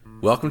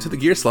Welcome to the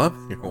Gear Slump,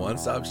 your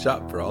one-stop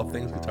shop for all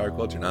things guitar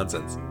culture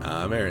nonsense.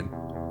 I'm Aaron.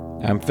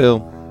 I'm Phil.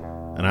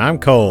 And I'm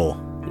Cole.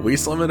 We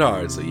slum it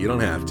hard so you don't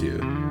have to.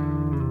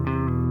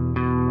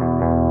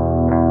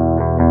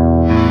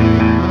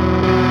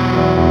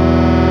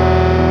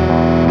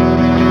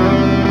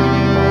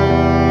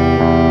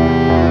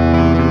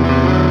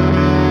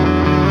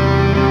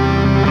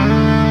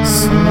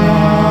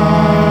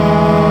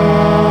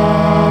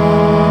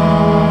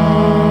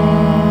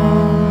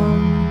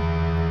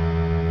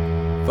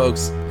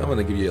 Folks, I'm going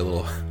to give you a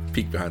little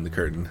peek behind the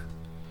curtain.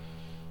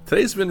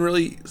 Today's been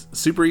really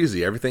super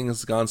easy. Everything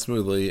has gone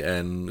smoothly,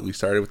 and we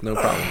started with no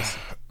problems.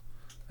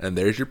 And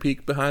there's your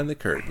peek behind the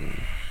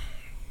curtain.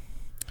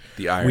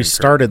 The iron We curtain.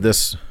 started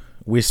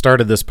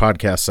this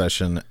podcast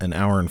session an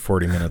hour and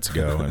 40 minutes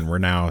ago, and we're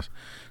now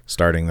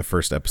starting the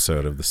first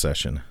episode of the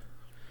session.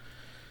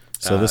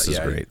 So this is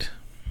great.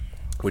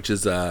 Which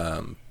is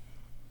a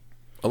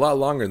lot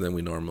longer than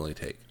we normally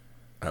take,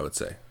 I would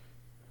say.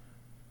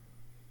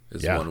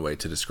 Is one way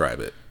to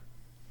describe it.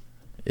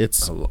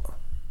 It's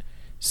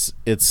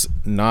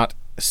not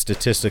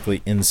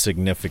statistically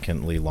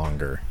insignificantly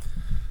longer.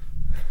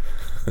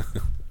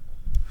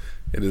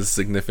 It is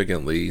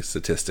significantly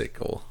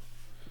statistical.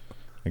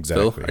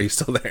 Exactly. Phil, are you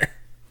still there?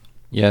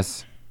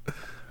 Yes.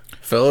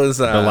 Phil is...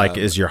 But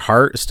is your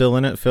heart still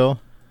in it, Phil?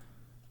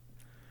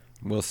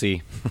 We'll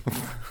see.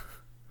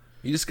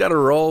 You just got to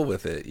roll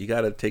with it. You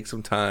got to take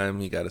some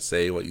time. You got to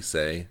say what you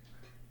say.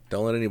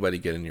 Don't let anybody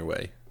get in your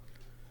way.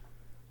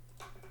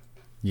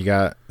 You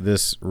got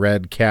this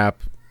red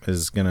cap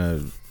is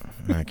gonna...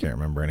 I can't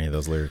remember any of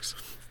those lyrics.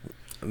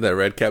 The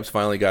Red Caps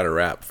finally got a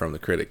rap from the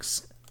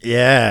critics.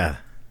 Yeah.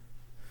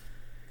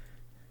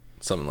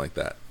 Something like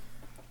that.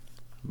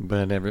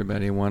 But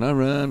everybody wanna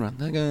run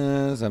the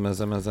gun.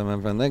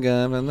 Someone from the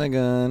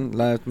gun.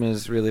 Life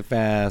moves really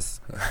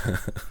fast.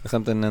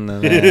 Something in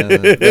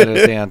the better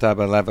stay on top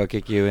of life. I'll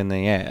kick you in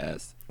the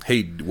ass.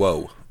 Hey,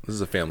 whoa. This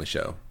is a family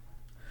show.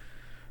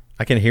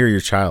 I can hear your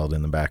child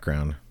in the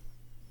background.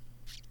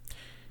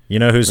 You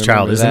know whose Remember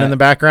child isn't that, in the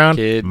background?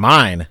 kid?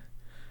 Mine.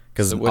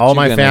 Because So what all you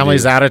my gonna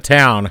family's do? out of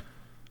town.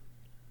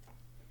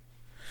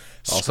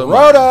 Also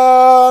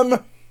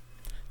Scrotum!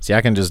 See,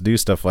 I can just do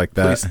stuff like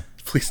that.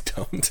 Please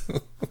don't.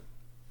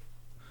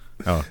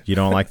 Oh, you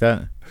don't like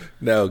that?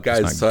 No,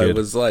 guys. not So it good.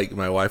 was like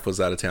my wife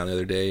was out of town the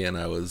other day, and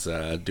I was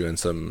doing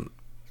some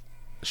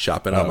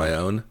shopping on my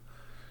own,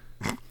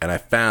 and I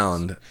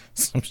found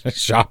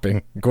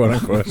Shopping, quote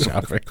unquote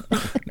shopping.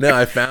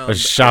 I found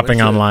Was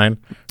shopping online.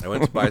 I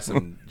went to buy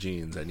some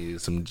jeans. I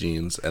needed some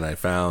jeans, and I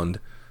found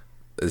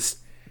this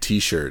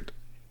T-shirt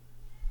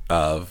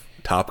of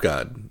Top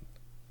Gun,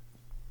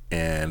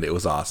 and it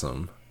was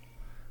awesome,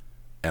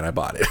 and I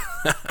bought it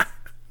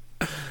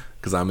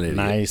because I'm an idiot.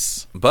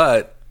 Nice.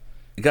 But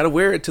you got to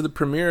wear it to the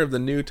premiere of the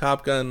new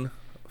Top Gun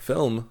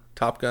film,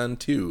 Top Gun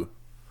 2.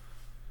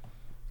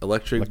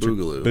 Electric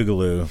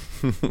Boogaloo.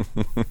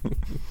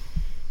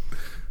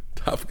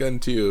 Top Gun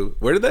 2.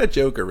 Where did that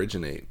joke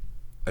originate?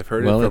 I've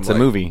heard it from It's a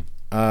movie.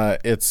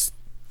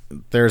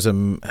 There's a.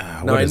 No,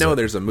 I know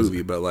there's a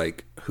movie, but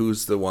like,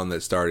 who's the one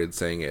that started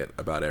saying it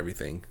about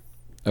everything?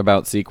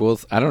 About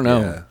sequels? I don't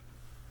know.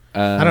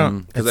 Yeah. I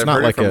don't. Because It's I've not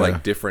heard like it from a.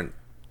 like different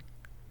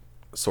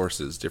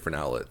sources, different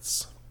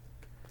outlets,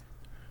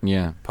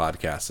 Yeah.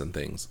 podcasts and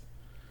things.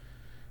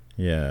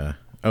 Yeah.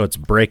 Oh, it's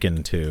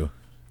Breakin' 2.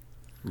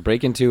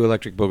 Breakin' 2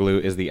 Electric Boogaloo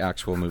is the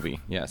actual movie.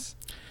 Yes.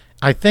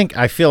 I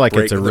feel like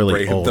it's a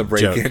really old the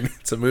joke. Break-In.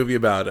 It's a movie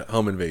about a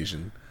home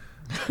invasion.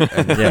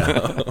 And,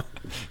 Yeah.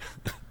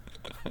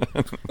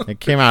 It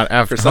came out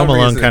after For some Home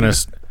Alone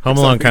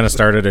reason- kind of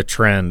started a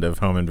trend of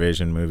home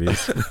invasion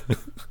movies.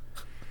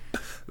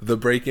 The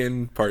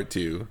Break-In Part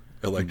 2.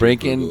 Electric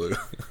Break-In- Boogaloo.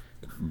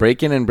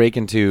 Breakin' and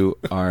Breakin' 2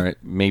 are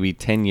maybe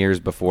 10 years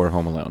before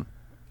Home Alone.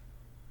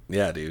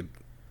 Yeah, dude.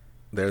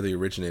 They're the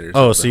originators.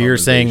 Oh, of the so home you're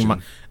saying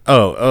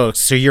invasion.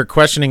 so you're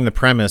questioning the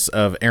premise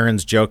of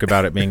Aaron's joke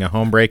about it being a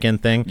home break-in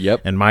thing?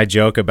 Yep. And my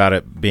joke about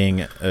it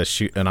being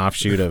an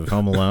offshoot of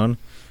Home Alone?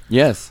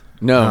 Yes.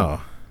 No.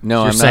 Oh.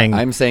 No, So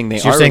I'm saying they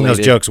so are you're saying related.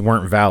 those jokes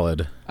weren't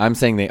valid. I'm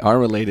saying they are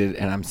related,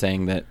 and I'm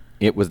saying that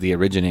it was the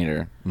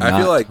originator, not I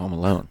feel like- Home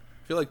Alone.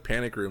 I feel like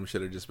Panic Room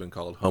should have just been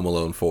called Home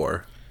Alone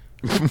 4.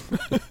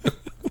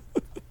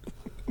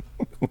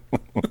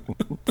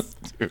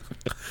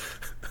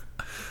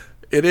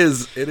 It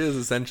is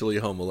essentially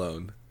Home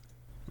Alone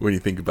when you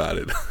think about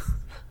it.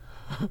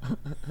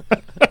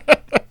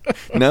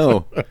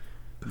 No,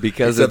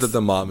 because Except it's that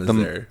the mom is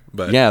there.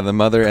 But yeah, the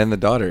mother and the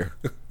daughter.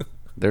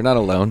 They're not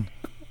alone.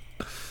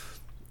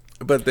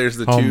 But there's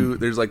the Home. two.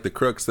 There's like the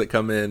crooks that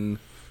come in.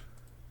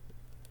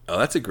 Oh,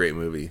 that's a great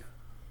movie.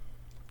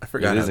 I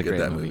forgot It how is a good great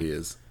that movie. movie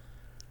is.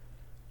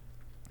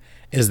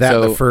 Is that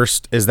So-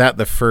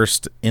 the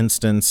first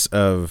instance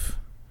of?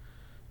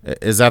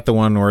 Is that the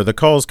one where the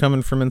call's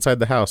coming from inside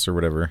the house or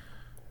whatever?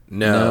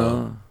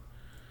 No.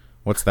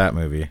 What's that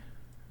movie?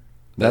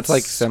 That's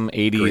like some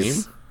 80s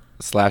Scream?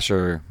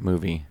 slasher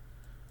movie.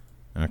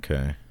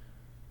 Okay.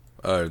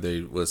 I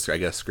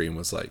guess Scream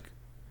was like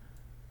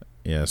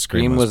Yeah,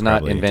 Scream was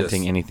not probably-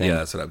 inventing just- anything. Yeah,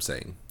 that's what I'm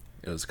saying.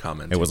 It was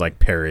commenting. It was like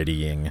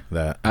parodying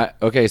that.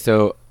 Okay,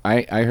 so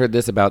I heard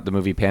this about the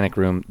movie Panic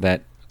Room,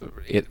 that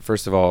it,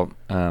 first of all,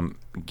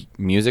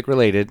 music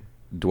related.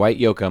 Dwight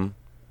Yoakam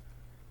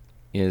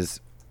is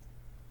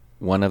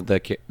one of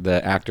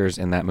the actors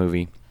in that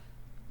movie,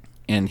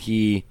 and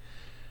he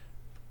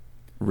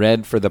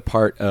read for the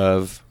part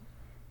of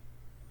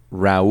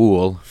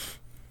Raoul.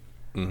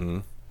 Mm-hmm.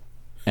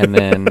 And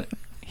then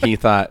he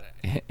thought,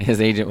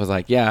 his agent was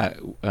like, yeah,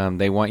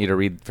 they want you to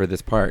read for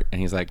this part. And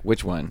he's like,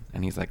 which one?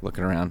 And he's like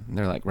looking around, and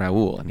they're like,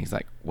 Raoul. And he's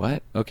like,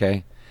 what?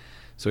 Okay.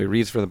 So he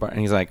reads for the part,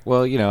 and he's like,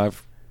 well,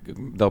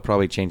 they'll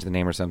probably change the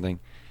name or something.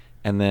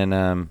 And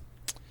then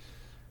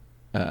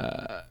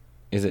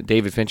is it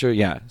David Fincher?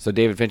 Yeah. So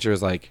David Fincher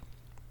is like,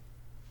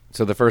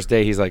 so the first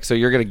day he's like, so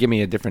you're going to give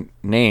me a different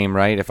name,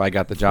 right, if I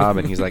got the job?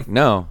 And he's like,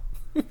 no,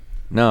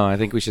 I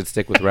think we should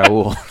stick with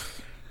Raoul.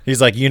 He's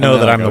like,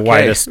 that I'm the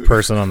whitest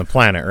person on the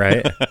planet,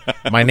 right?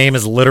 My name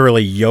is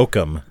literally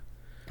Yoakam.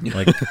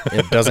 Like,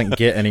 it doesn't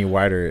get any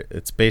wider.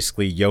 It's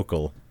basically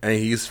yokel. And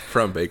he's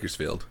from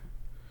Bakersfield.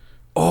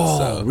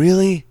 Oh,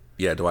 really?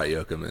 Yeah, Dwight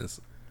Yoakam is.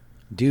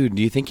 Dude,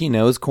 do you think he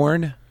knows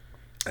Korn?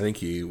 I think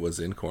he was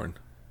in Korn.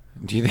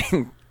 Do you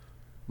think,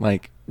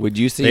 would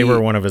you see... They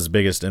were one of his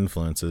biggest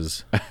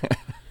influences.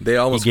 They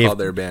almost called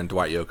their band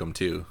Dwight Yoakam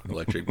too,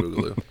 Electric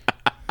Boogaloo.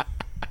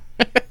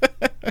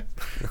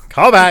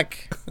 Call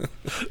back.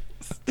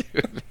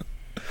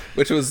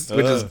 which is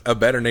a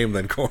better name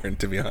than Korn,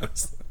 to be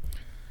honest.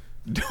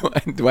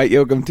 Dwight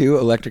Yoakam 2,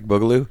 Electric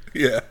Boogaloo?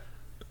 Yeah.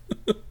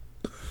 I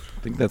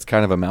think that's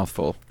kind of a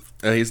mouthful.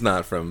 He's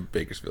not from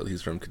Bakersfield.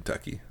 He's from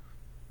Kentucky.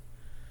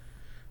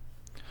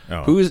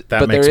 Oh,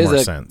 that makes more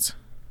sense.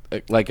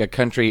 Like a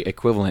country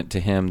equivalent to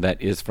him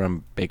that is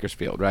from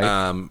Bakersfield,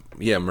 right?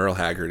 Yeah, Merle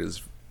Haggard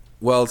is...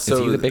 Well, so is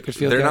he the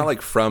Bakersfield they're guy? not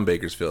like from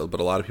Bakersfield, but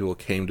a lot of people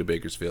came to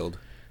Bakersfield.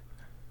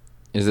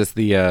 Is this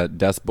the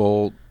Dust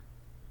Bowl,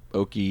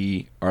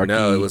 Okie, Arky?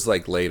 No, it was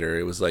like later.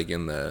 It was like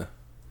in the...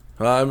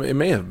 it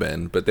may have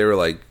been, but they were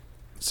like...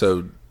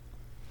 So,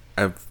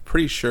 I'm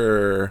pretty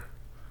sure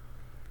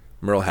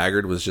Merle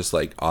Haggard was just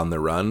like on the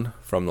run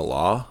from the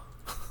law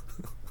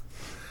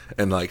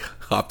and like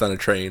hopped on a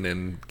train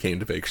and came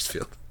to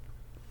Bakersfield.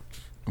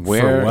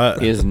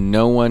 Where is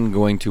no one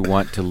going to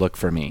want to look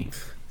for me?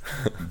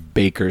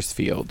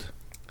 Bakersfield.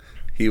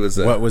 He was...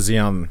 what was he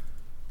on?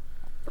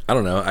 I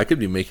don't know. I could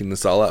be making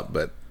this all up,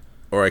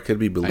 or I could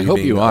be believing I hope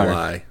you are. a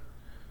lie.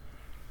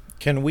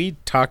 Can we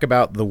talk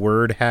about the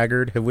word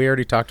haggard? Have we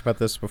already talked about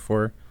this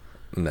before?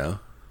 No.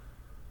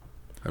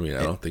 I mean,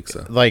 I don't think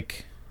so.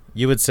 Like,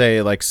 you would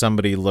say, like,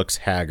 somebody looks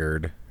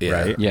haggard,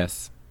 right?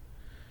 Yes.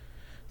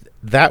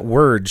 That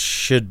word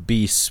should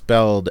be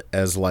spelled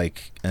as,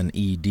 like, an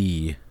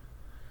ED,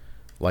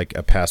 like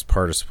a past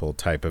participle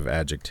type of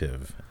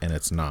adjective, and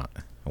it's not.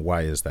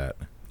 Why is that?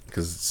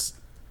 Because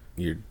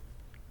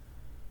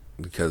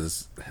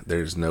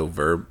there's no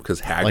verb. Because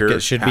haggard, like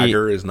it should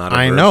haggard be, is not a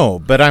I verb. know,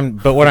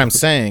 but what I'm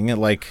saying,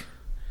 like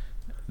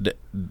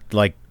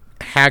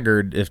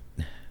haggard, if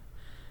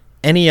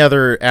any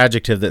other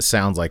adjective that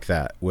sounds like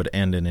that would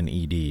end in an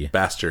ed.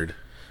 Bastard.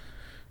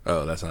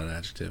 Oh, that's not an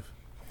adjective.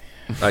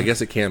 I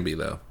guess it can be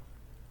though.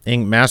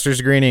 Master's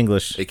degree in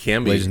English. It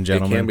can be, ladies and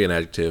gentlemen. It can be an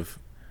adjective.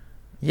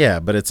 Yeah,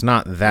 but it's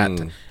not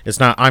that. It's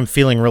not. I'm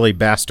feeling really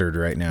bastard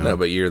right now. No,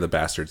 but you're the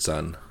bastard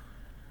son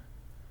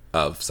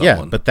of someone.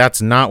 Yeah, but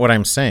that's not what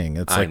I'm saying.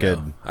 It's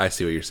I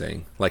see what you're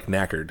saying. Like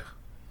knackered.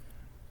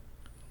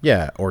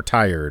 Yeah, or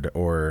tired,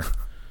 or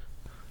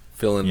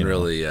feeling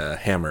really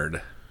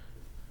hammered.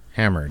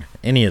 Hammered.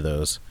 Any of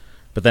those.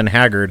 But then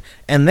haggard,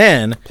 and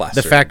then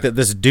Plastered. The fact that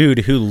this dude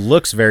who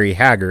looks very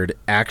haggard,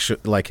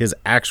 like his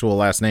actual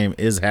last name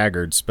is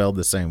Haggard, spelled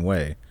the same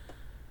way.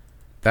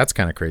 That's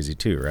kind of crazy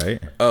too,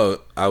 right?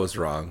 Oh, I was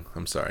wrong.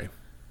 I'm sorry.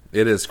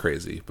 It is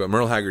crazy, but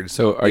Merle Haggard.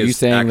 So, are you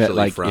saying that,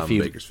 like, from if he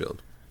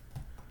Bakersfield,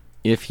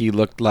 if he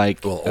looked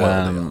like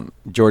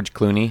George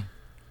Clooney,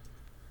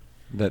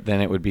 that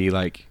then it would be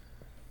like,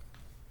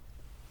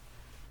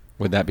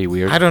 would that be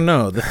weird? I don't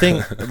know. The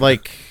thing,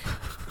 like,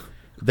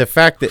 the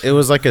fact that it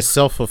was like a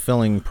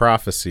self-fulfilling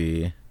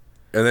prophecy.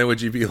 and then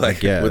would you be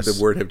like, would the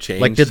word have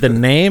changed? Like, did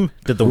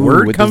the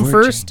word come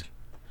first? Change?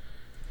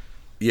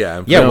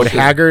 Yeah. Yeah, would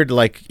Haggard,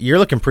 like, you're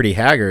looking pretty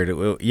haggard.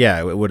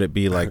 Would it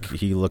be like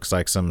he looks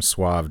like some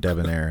suave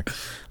debonair?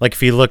 Like if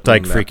he looked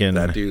like freaking...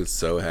 That dude's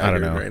so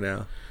haggard right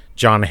now.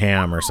 John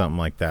Hamm or something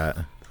like that.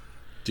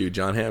 Dude,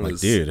 John Hamm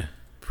is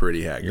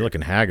pretty haggard. You're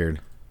looking haggard.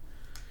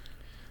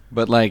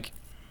 But, like,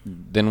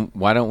 then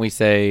why don't we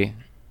say,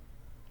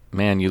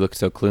 man, you look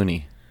so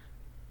Clooney?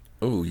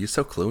 Oh, you're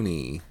so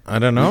Clooney. I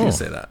don't know. You can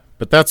say that.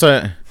 But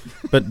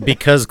but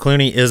because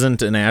Clooney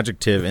isn't an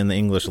adjective in the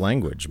English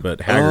language, but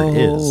haggard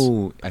is.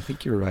 Oh, I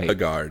think you're right.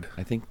 Haggard.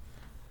 I think.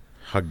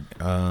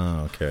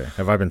 Okay.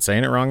 Have I been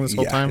saying it wrong this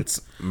whole time?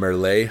 It's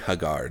Merle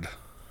Haggard.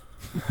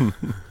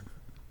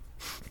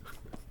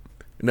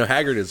 No,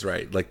 haggard is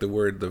right. Like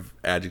the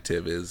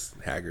adjective is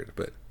haggard,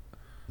 but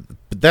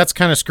that's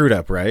kind of screwed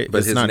up, right? But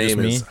it's his not name just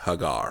me. is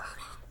Hagar.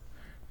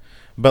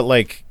 But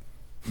like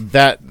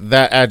that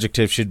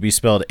adjective should be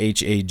spelled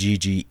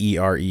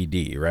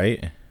Haggered,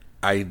 right?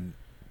 I'm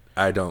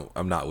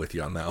not with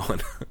you on that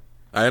one.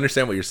 I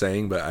understand what you're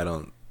saying, but I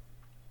don't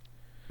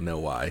know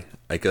why.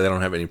 I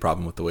don't have any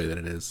problem with the way that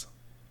it is.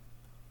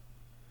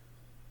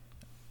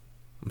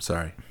 I'm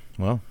sorry.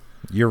 Well,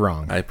 you're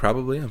wrong. I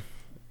probably am.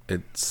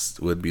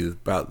 Would be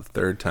about the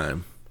third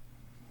time.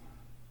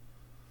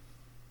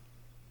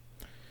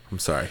 I'm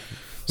sorry.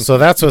 So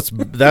that's what's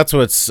That's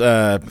what's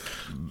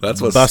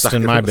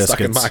busting my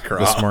stuck in biscuits my craw.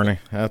 this morning.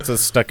 That's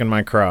what's stuck in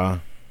my craw.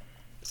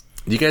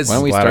 You guys, Why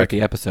don't we glad start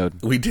the episode?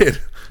 we did.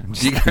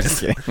 Do you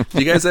guys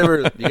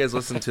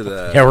listen to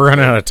the? Yeah, we're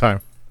running out of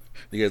time.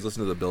 You guys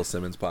listen to the Bill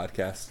Simmons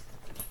podcast?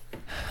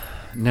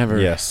 Never.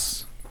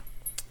 Yes.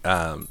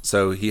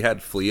 So he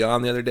had Flea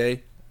on the other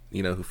day.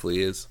 You know who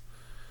Flea is?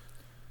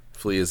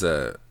 Flea is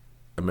a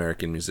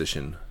American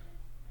musician.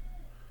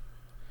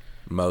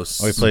 Oh,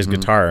 he plays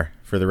guitar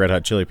for the Red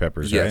Hot Chili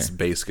Peppers, yes, right?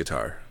 bass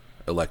guitar,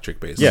 electric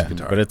bass Yeah,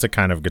 guitar. but it's a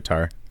kind of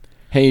guitar.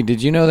 Hey,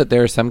 did you know that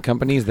there are some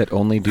companies that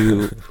only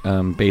do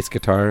bass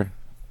guitar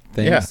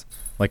things? Yeah,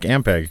 like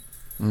Ampeg.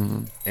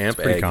 amp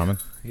Pretty egg. common.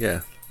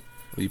 Yeah,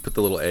 you put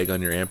the little egg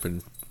on your amp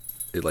and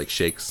it like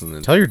shakes and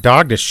then. Tell your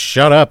dog to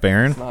shut up,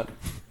 Aaron.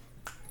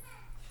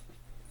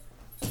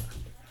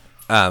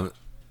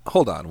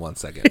 Hold on one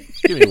second.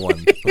 Give me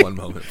one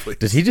moment, please.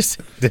 Did he just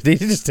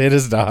hit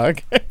his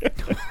dog?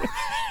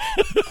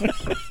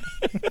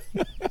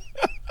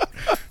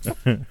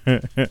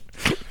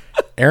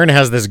 Aaron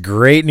has this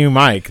great new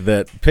mic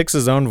that picks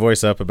his own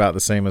voice up about the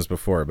same as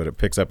before, but it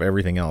picks up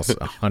everything else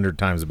 100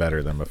 times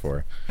better than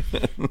before.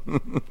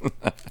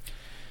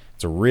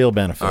 It's a real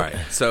benefit All right,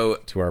 so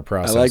to our I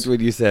process. liked what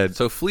you said.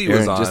 So Flea Aaron,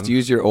 was on. just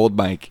use your old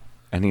mic.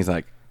 And he's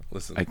like,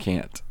 Listen, I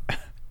can't.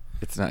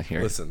 It's not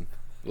here. listen.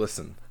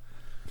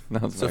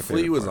 That was So my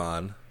Flea favorite was part.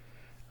 on,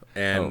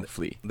 and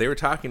Flea. they were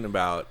talking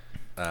about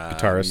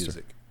Guitarist.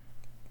 music.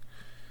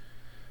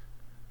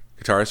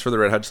 Guitarist for the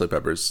Red Hot Chili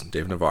Peppers,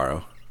 Dave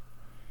Navarro.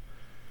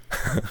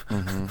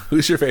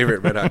 Who's your favorite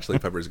Red Hot Chili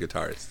Peppers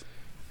guitarist?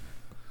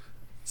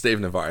 It's Dave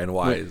Navarro, and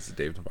why is it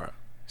Dave Navarro?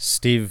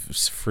 Steve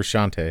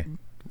Frusciante.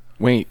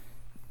 Wait,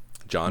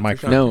 John Mike-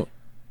 Frusciante?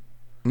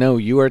 no,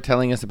 you are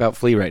telling us about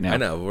Flea right now. I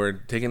know we're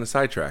taking a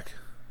sidetrack.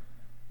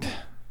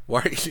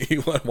 Why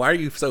are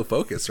you so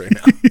focused right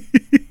now?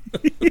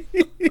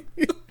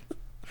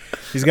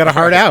 He's got a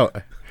heart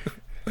out.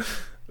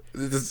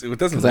 It doesn't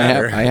Because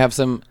matter. I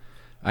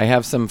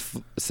have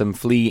some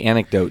Flea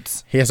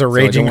anecdotes. He has a So I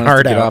raging don't want us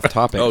heart to get out. off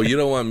topic. Oh, you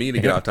don't want me to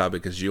get off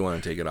topic because you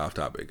want to take it off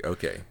topic.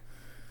 Okay.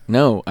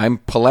 No, I'm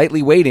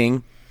politely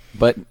waiting.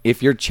 But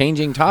if you're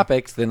changing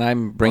topics, then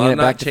I'm bringing Well, it I'm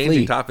back not to changing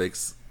Flea.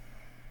 topics.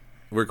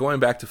 We're going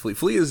back to Flea.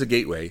 Flea is a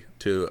gateway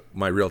to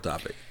my real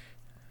topic.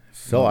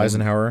 Phil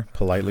Eisenhower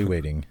politely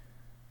waiting.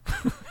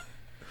 Do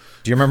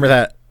you remember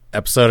that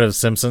episode of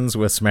Simpsons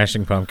with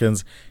Smashing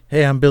Pumpkins?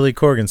 Hey, I'm Billy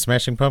Corgan,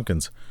 Smashing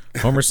Pumpkins.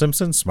 Homer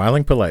Simpson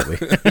smiling politely.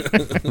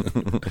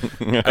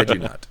 I do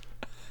not.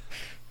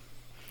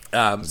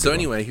 So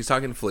anyway, he's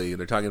talking to Flea.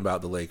 They're talking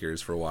about the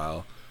Lakers for a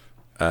while.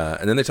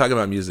 And then they talk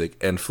about music.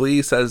 And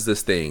Flea says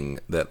this thing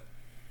that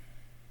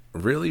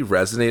really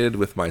resonated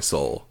with my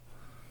soul.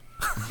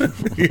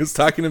 He was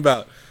talking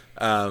about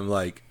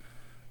like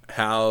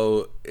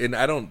how, and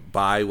I don't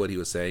buy what he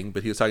was saying,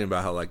 but he was talking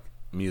about how like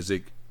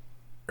music,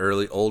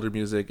 older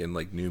music and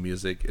like new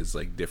music is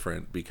like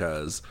different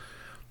because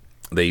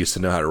they used to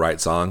know how to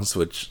write songs,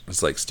 which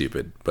is like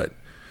stupid. But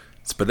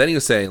then he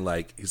was saying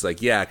like, he's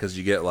like, yeah, because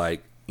you get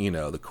like, you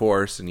know, the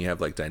chorus and you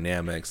have like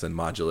dynamics and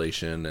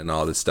modulation and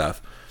all this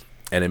stuff.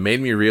 And it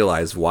made me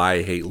realize why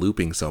I hate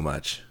looping so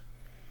much.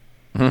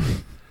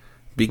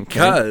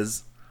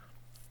 Because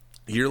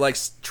you're like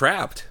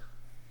trapped.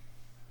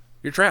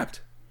 You're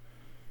trapped.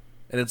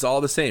 And it's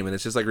all the same. And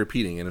it's just like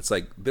repeating. And it's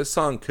like this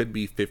song could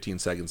be 15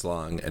 seconds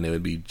long and it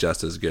would be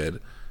just as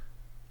good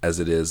as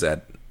it is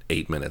at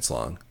 8 minutes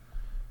long.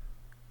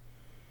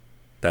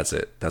 That's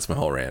it. That's my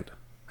whole rant.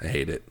 I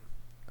hate it.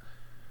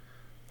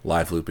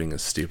 Live looping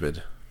is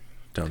stupid.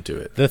 Don't do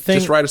it.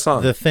 Just write a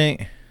song.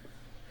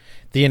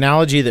 The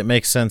analogy that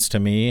makes sense to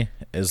me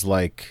is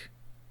like,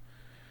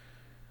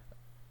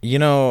 you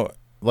know,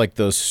 like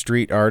those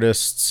street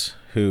artists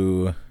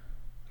who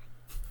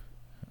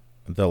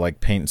they'll like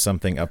paint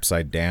something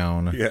upside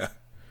down. Yeah.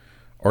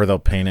 Or they'll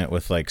paint it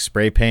with like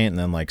spray paint and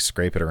then like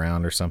scrape it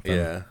around or something.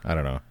 Yeah. I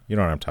don't know. You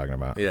know what I'm talking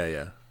about.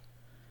 Yeah.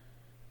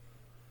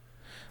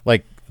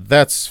 Like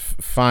that's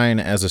fine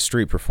as a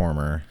street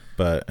performer,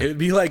 but It would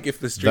be like if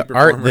the street the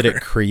art performer that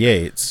it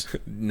creates.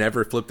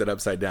 never flipped it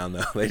upside down,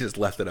 though. They just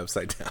left it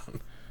upside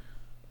down.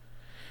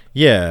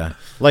 Yeah.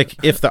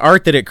 Like if the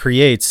art that it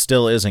creates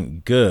still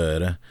isn't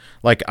good,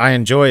 like I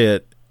enjoy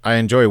it. I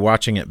enjoy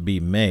watching it be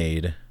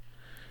made.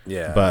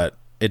 Yeah. But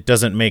it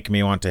doesn't make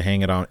me want to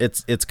hang it on.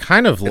 It's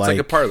kind of it's like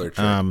a parlor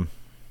trick.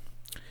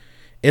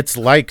 It's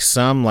like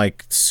some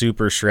like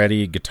super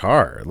shreddy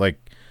guitar. Like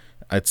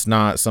it's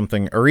not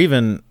something, or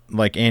even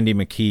like Andy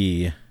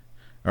McKee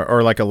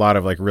or like a lot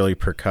of like really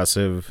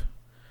percussive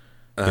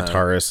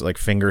guitarists, like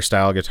finger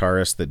style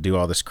guitarists that do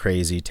all this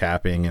crazy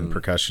tapping and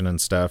percussion and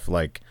stuff.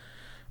 Like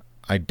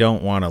I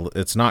don't want to,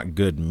 it's not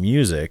good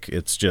music.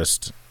 It's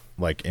just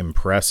like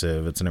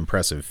impressive. It's an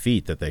impressive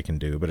feat that they can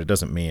do, but it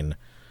doesn't mean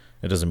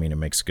it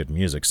makes good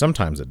music.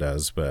 Sometimes it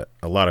does, but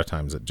a lot of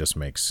times it just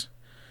makes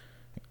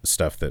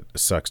stuff that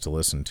sucks to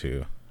listen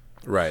to.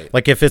 Right.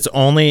 Like if it's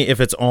only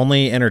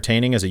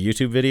entertaining as a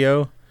YouTube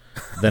video,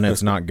 then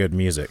it's not good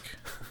music,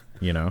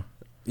 you know?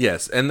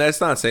 Yes, and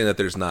that's not saying that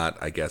there's not,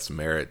 I guess,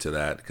 merit to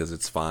that, because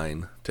it's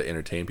fine to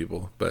entertain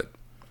people, but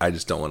I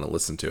just don't want to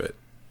listen to it.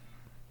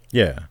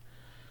 Yeah.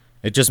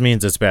 It just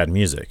means it's bad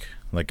music.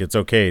 Like it's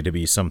okay to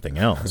be something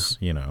else,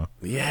 you know?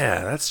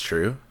 Yeah, that's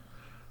true.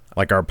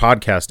 Like our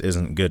podcast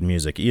isn't good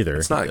music either.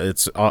 It's not.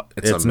 It's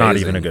It's not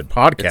amazing. even a good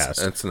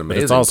podcast. It's an But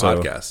amazing it's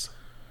also, podcast.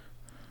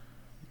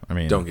 I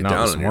mean, Don't get not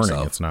down this on morning.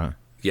 yourself. It's not.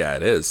 Yeah,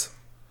 it is.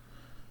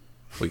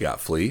 We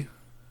got Flea.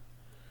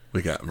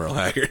 We got Merle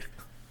Haggard.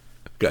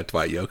 We got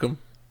Dwight Yoakam.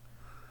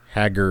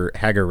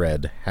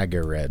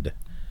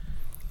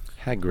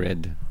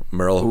 Hagrid.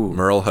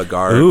 Merle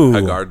Haggard. Ooh.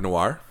 Haggard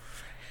Noir.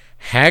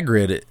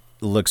 Hagrid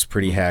looks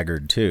pretty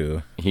haggard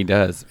too. He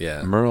does.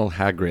 Yeah. Merle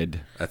Hagrid.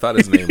 I thought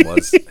his name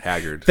was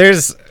Haggard.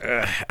 There's.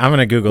 I'm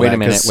gonna Google Wait that a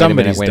minute. because Wait a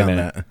minute. somebody's Wait a done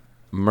minute. that.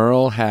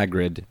 Merle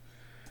Hagrid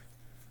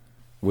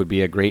would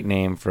be a great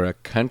name for a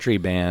country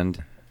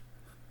band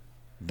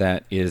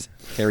that is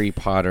Harry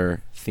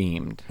Potter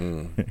themed.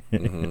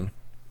 Mm-hmm.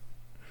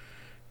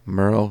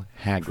 Merle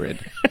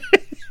Hagrid.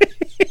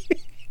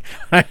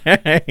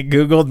 I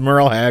googled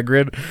Merle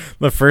Hagrid.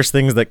 The first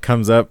things that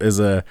comes up is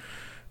a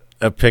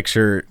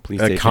picture.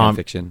 Please a say fan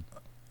fiction.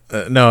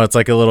 No, it's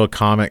like a little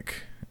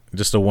comic,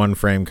 just a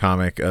one-frame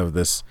comic of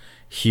this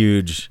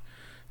huge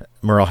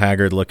Merle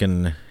Haggard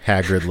looking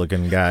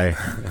guy,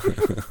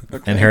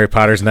 and Harry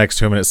Potter's next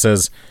to him, and it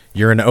says,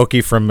 "You're an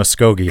Okie from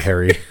Muskogee,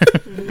 Harry."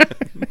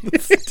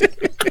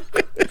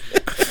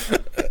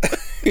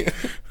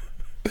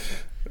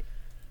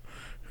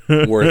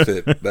 Worth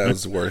it. That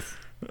was worth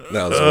it.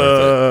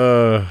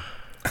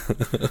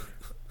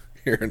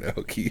 You're an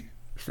Okie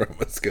from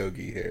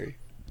Muskogee, Harry.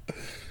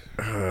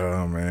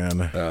 Oh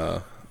man!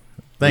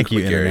 Thank you,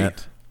 Luke McGarry.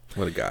 Internet.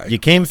 What a guy. You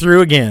came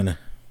through again.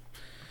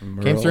 Came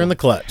Merle through in the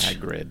clutch.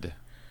 Hagrid.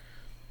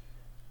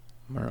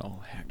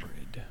 Merle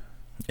Hagrid.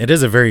 It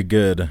is a very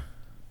good.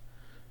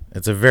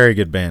 It's a very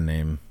good band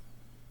name.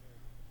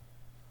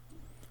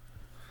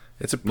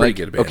 It's a pretty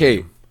good band. Okay,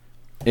 name.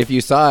 if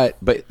you saw it,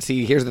 but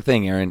see, here's the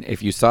thing, Aaron.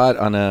 If you saw it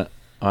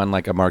on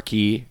like a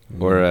marquee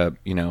or a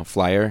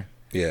flyer,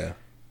 Yeah.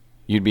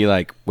 you'd be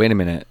like, wait a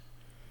minute,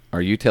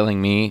 are you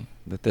telling me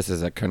that this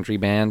is a country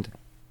band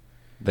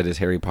that is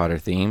Harry Potter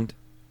themed?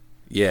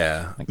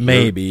 Yeah. Like,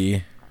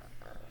 Maybe.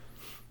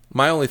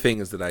 My only thing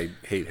is that I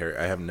hate Harry.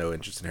 I have no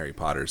interest in Harry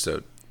Potter, so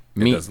it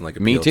me, doesn't like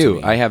me appeal too.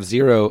 to me. I have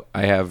zero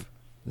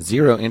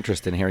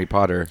interest in Harry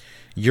Potter.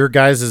 Your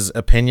guys'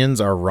 opinions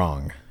are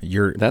wrong.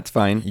 That's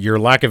fine. Your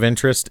lack of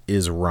interest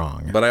is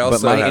wrong. But I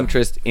also But my have,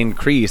 interest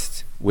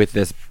increased with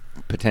this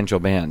potential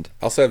band.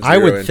 also have I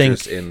zero would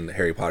interest think- in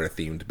Harry Potter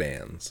themed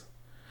bands.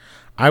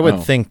 I would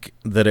Oh. think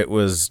that it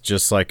was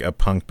just like a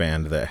punk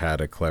band that had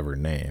a clever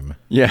name.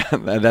 Yeah,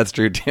 that's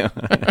true too.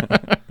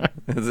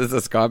 Is this a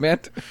ska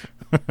band?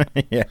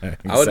 Yeah,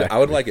 I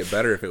would like it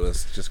better if it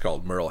was just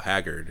called Merle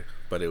Haggard,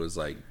 but it was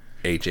like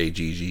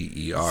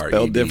Haggered.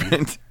 Spelled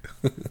different.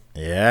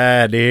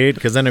 Yeah, dude.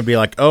 Because then it'd be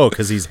like, oh,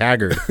 because he's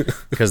haggard.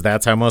 Because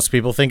that's how most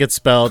people think it's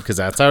spelled. Because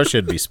that's how it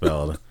should be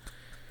spelled.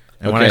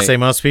 And when I Okay. say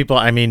most people,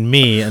 I mean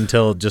me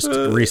until just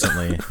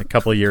recently, a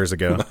couple years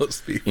ago.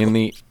 Most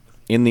people.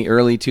 In the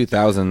early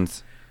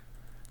 2000s,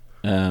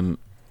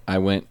 I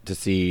went to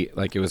see,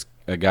 like, it was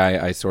a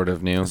guy I sort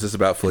of knew. Is this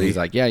about And Flea? he's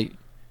like, yeah,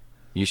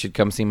 you should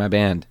come see my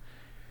band.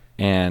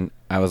 And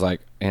I was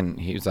like, and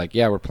he was like,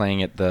 yeah, we're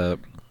playing at the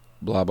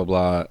blah, blah,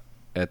 blah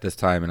at this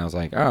time. And I was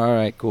like, oh, all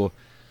right, cool.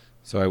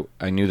 So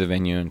I knew the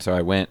venue, and so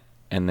I went.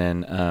 And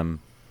then,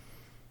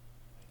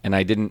 and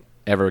I didn't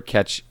ever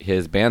catch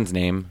his band's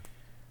name.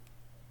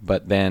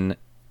 But then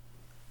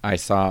I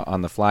saw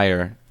on the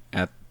flyer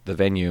at the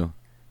venue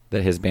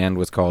that his band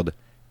was called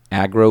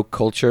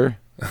Agroculture,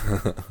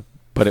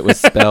 but it was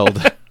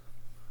spelled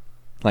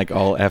like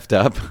all effed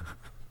up.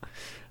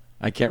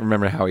 I can't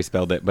remember how he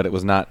spelled it, but it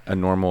was not a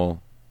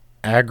normal.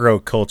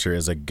 Agroculture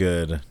is a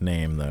good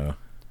name, though.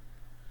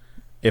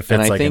 If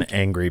And it's I like an think-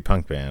 angry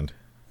punk band.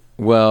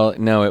 Well,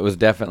 no, it was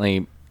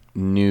definitely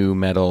new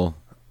metal.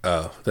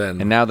 Oh, then.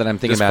 And now that I'm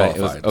thinking about it,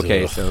 it was Disqualified.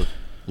 okay. Ugh. So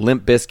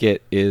Limp Bizkit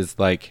is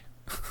like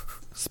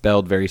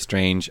spelled very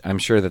strange. I'm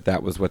sure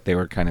that was what they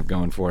were kind of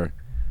going for.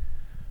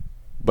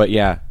 But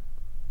yeah,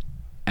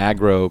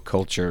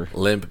 Agroculture.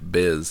 Limp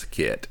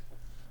Bizkit.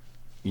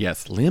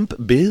 Yes, Limp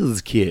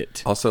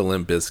Bizkit. Also,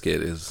 Limp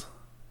Bizkit is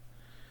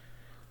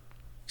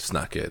just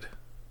not good.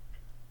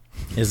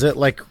 Is it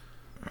like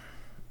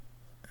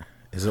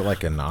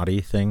a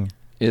naughty thing?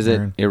 Is it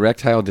Aaron?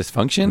 erectile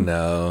dysfunction?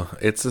 No,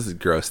 it's this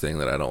gross thing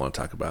that I don't want to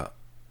talk about.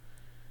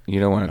 You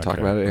don't want to talk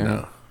Okay. about it, Aaron?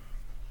 No.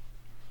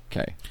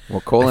 Okay.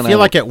 Well, Cole and I feel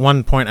like at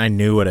one point I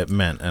knew what it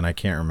meant, and I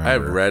can't remember.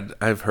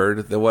 I've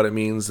heard what it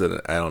means,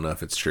 that I don't know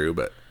if it's true,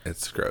 but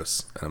it's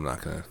gross. And I'm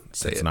not going to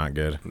say It's it. not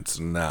good. It's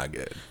not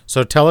good.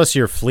 So tell us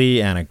your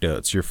flea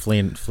anecdotes, your flea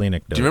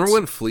anecdotes. Do you remember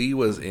when Flea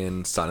was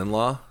in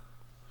Son-in-Law?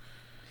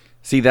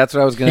 See, that's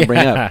what I was going to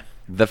bring Yeah. up.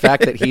 The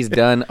fact that he's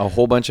done a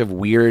whole bunch of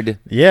weird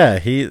Yeah,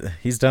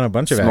 he's done a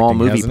bunch of small acting,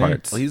 movie hasn't he?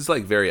 parts. Well, he's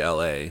like very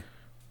LA.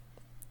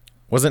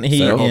 Wasn't he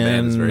So? Oh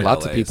man, it's very in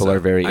Lots LA, of people so are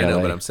very I know,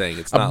 LA. but I'm saying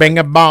it's a not. bing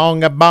Like, a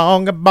bong it's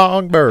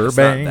not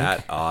Burbank?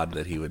 that odd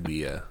that he would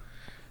be a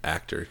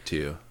actor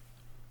too.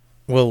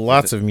 Well,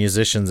 lots of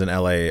musicians in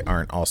LA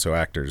aren't also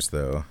actors,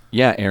 though.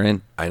 Yeah,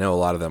 Aaron. I know a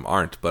lot of them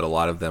aren't, but a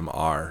lot of them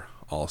are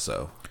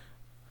also.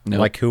 No.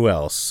 Like who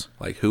else?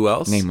 Like who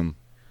else? Name him.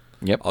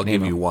 Yep. I'll name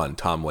give you him. one.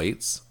 Tom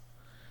Waits,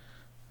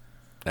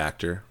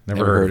 actor.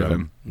 Never heard of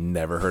him.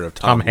 Never heard of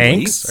Tom Tom Hanks?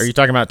 Waits? Are you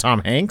talking about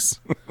Tom Hanks?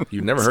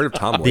 You've never heard of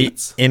Tom The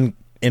Waits?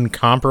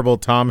 incomparable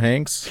Tom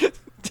Hanks?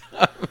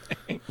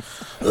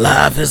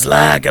 Life is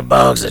like a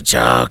box of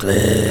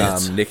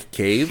chocolates. Nick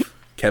Cave,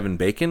 Kevin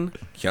Bacon,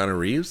 Keanu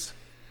Reeves.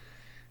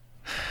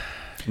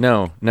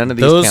 No, none of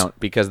these Those- count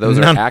because those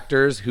none- are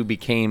actors who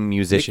became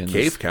musicians.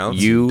 Nick Cave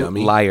counts. You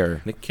dummy.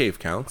 liar. Nick Cave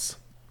counts.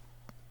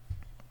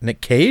 Nick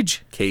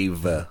Cage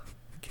Cave.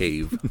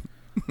 Cave.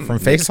 from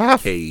Face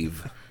Off?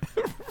 Cave.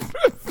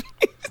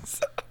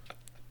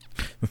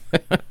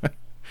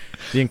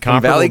 The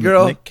incomparable Valley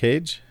Girl? Nick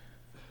Cage?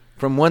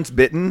 From Once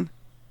Bitten.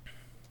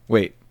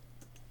 Wait,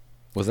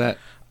 was that?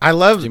 I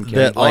love Jim Carrey.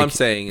 that. All Like, I'm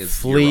saying is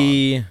Flea.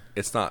 you're wrong.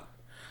 It's not.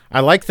 I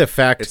like the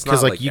fact It's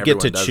because not like you get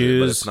to everyone does it, but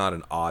choose. it's not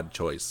an odd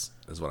choice,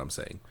 is what I'm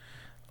saying.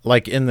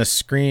 Like in the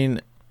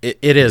screen, it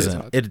is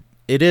isn't. odd.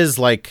 It is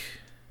like.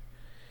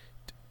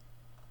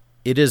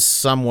 It is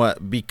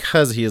somewhat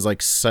because he is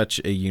like such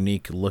a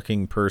unique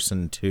looking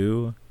person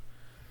too.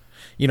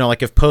 You know,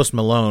 like if Post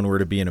Malone were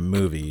to be in a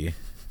movie,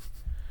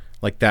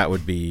 like that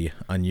would be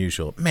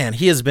unusual. Man,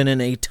 he has been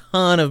in a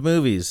ton of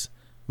movies.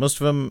 Most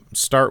of them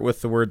start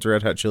with the words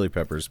Red Hot Chili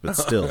Peppers, but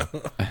still.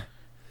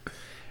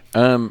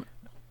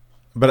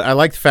 But I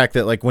like the fact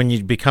that like when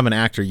you become an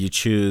actor, you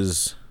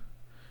choose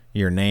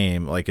your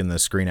name, like in the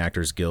Screen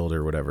Actors Guild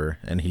or whatever,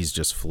 and he's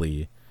just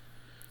Flea.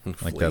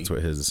 Like that's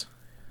what his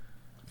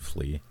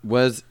Flea.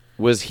 Was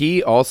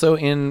he also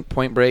in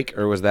Point Break,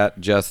 or was that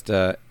just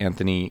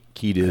Anthony I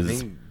Kiedis?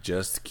 think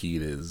just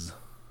Kiedis.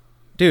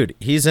 Dude,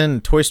 he's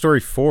in Toy Story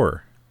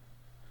 4.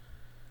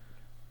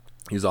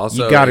 He's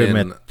also You got to in,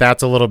 admit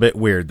that's a little bit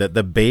weird that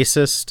the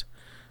bassist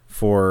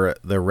for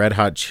the Red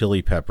Hot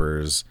Chili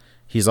Peppers,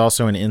 he's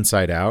also in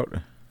Inside Out.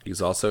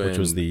 He's also which in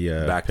was the,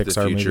 Back to the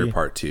Pixar Future movie?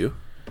 Part 2.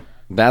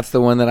 That's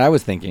the one that I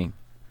was thinking.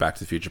 Back to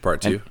the Future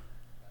Part 2.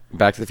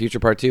 Back to the Future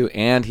Part 2,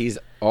 and he's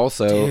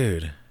also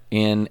Dude.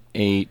 in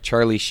a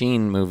Charlie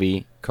Sheen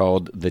movie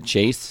called The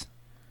Chase.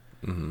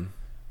 Mm-hmm.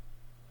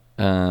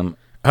 Um,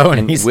 Oh,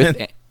 and and he's with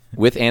in,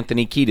 with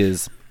Anthony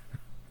Kiedis.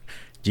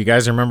 do you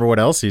guys remember what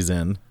else he's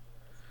in?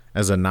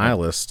 As a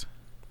nihilist.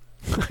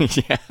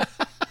 Yeah,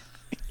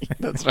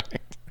 that's right.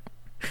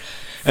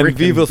 Freaking And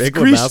Viva Big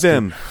Screech Lebowski.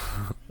 them.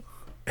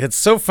 It's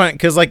so fun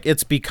because like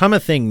it's become a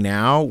thing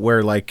now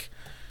where like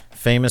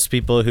famous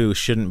people who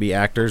shouldn't be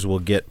actors will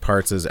get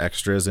parts as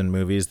extras in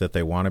movies that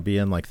they want to be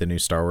in, like the new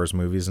Star Wars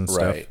movies and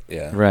stuff. Right,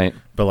 yeah. Right.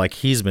 But like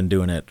he's been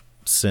doing it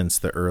since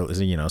the early,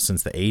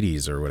 since the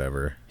 80s or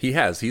whatever. He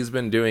has. He's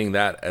been doing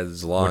that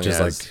as long Which is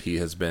as like- he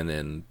has been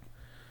in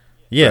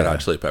Yeah. Red Hot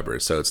Chili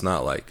Peppers. So it's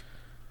not like...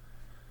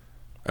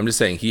 I'm just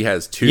saying he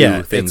has two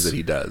Yeah, things it's- that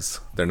he does.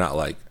 They're not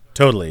like...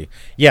 Totally.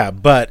 Yeah,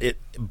 but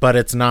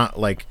it's not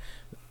like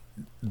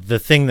the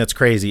thing that's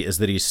crazy is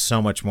that he's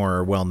so much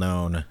more well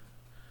known.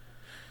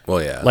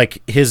 Well, yeah.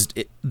 Like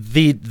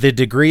the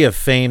degree of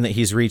fame that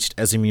he's reached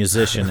as a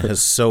musician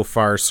has so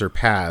far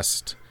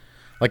surpassed.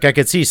 Like I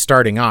could see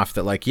starting off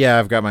that like, yeah,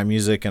 I've got my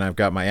music and I've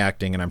got my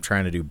acting and I'm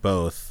trying to do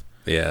both.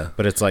 Yeah.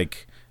 But it's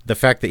like the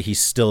fact that he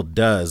still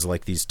does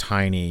like these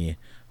tiny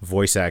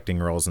voice acting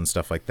roles and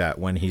stuff like that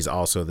when he's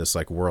also this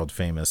like world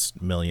famous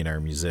millionaire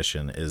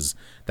musician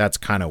that's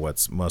kind of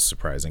what's most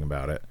surprising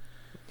about it.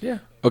 Yeah.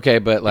 Okay,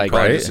 but like,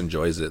 Probably Right. just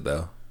enjoys it,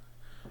 though.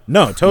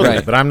 No, totally.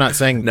 Right. But I'm not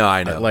saying No,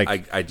 I know.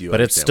 Like I do but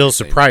it's understand still what you're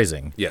saying.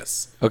 surprising.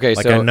 Yes. okay,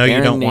 Like so I know you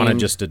Aaron don't want to named-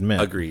 just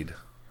admit. Agreed.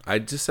 I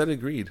just said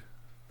agreed.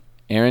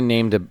 Aaron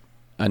named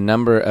a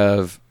number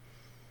of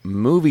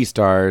movie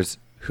stars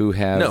who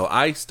have. No,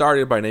 I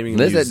started by naming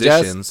Listen,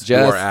 musicians who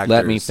are actors.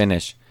 let me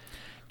finish.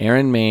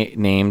 Aaron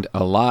named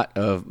a lot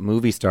of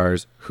movie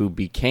stars who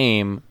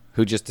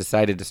just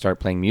decided to start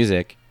playing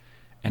music,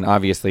 and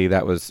obviously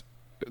that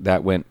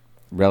went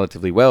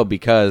relatively well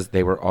because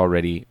they were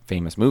already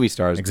famous movie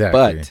stars. Exactly.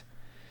 But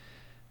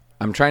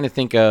I'm trying to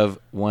think of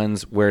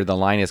ones where the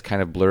line is kind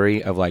of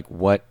blurry of like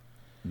what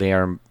they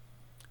are,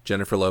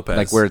 Jennifer Lopez.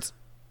 like where it's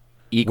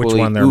equally. Which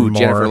one they're Ooh, more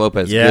Jennifer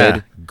Lopez. Yeah,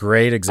 Good.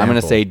 great example. I'm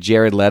going to say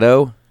Jared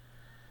Leto.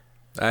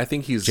 I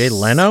think he's... Jay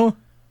Leno?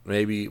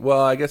 Maybe...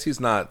 Well, I guess he's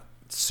not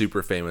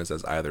super famous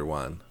as either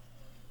one.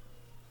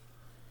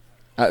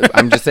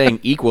 I'm just saying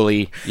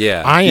equally.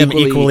 Yeah. I am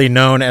Equally- equally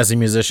known as a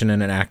musician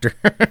and an actor.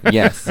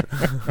 Yes.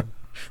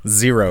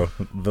 Zero.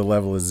 The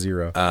level is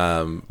zero.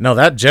 Um, No,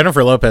 that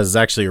Jennifer Lopez is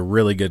actually a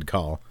really good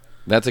call.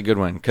 That's a good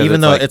one. 'cause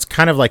Even though like, it's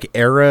kind of like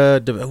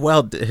era.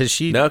 Well, has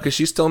she? no, because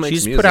she still makes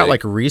she's music. put out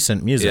like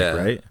recent music, yeah,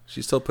 right?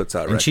 She still puts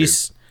out And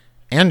records.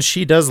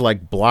 she does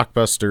like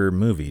blockbuster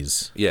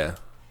movies. Yeah.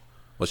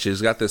 Well,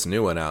 she's got this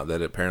new one out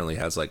that apparently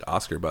has like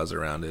Oscar buzz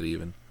around it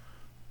even.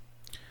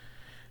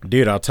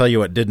 Dude, I'll tell you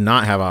what did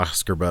not have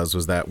Oscar buzz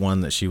was that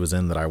one that she was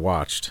in that I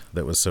watched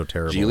that was so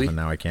terrible, Geely? and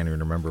now I can't even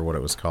remember what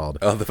it was called.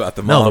 Oh, about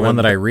the mom. No, the one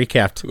that I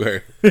recapped.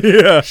 Where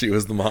Yeah. she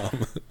was the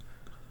mom.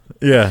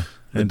 Yeah.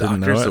 The and didn't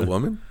know doctor's a it.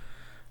 woman?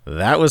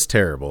 That was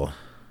terrible.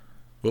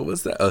 What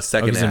was that? Oh,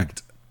 Second was in-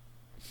 Act.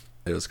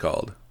 It was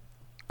called.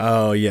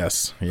 Oh,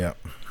 yes. Yep.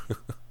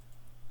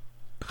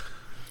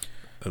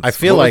 That's- I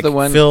feel What was like the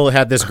one- Phil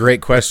had this great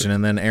question,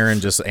 and then Aaron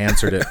just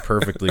answered it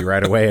perfectly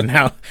right away, and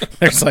now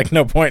there's like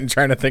no point in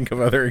trying to think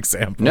of other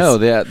examples. No,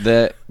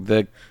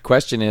 the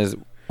question is,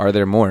 are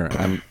there more?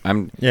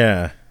 I'm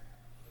Yeah.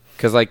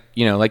 because like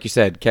you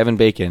said, Kevin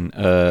Bacon,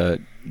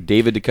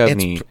 David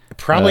Duchovny, It's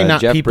probably not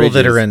Jeff people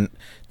that Bridges. are in.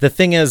 The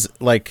thing is,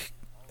 like,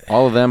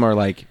 All of them are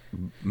like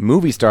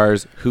movie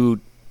stars who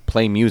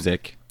play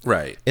music.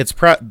 Right.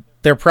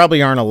 there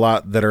probably aren't a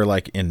lot that are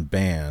like in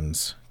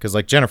bands, because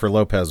like Jennifer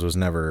Lopez was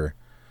never.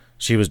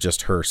 She was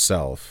just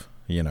herself,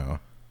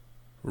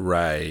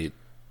 Right.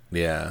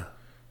 Yeah.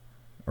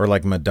 or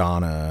like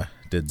Madonna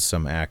did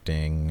some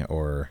acting,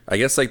 or I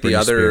guess like the Britney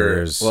other.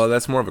 Spears. Well,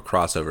 that's more of a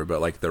crossover,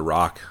 but like The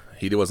Rock,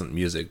 he wasn't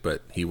music,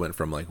 but he went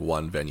from like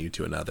one venue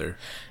to another.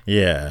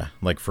 yeah,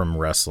 like from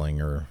wrestling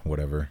or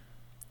whatever.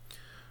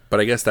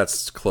 But I guess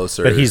that's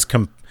closer. But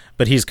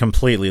he's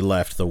completely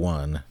left the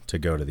one to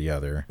go to the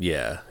other.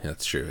 Yeah,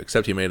 that's true.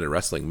 Except he made a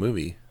wrestling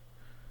movie.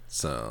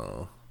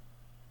 So.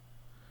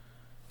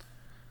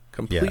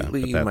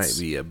 Completely but might that's-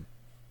 be a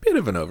bit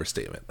of an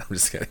overstatement. I'm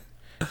just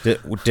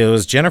kidding.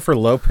 Was Jennifer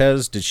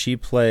Lopez? Did she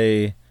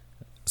play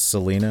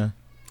Selena?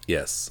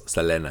 Yes,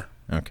 Selena.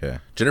 Okay,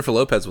 Jennifer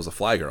Lopez was a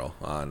fly girl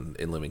on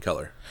In Living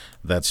Color.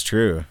 that's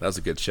true. That was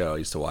a good show. I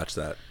used to watch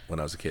that when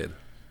I was a kid.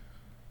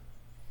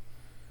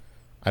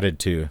 I did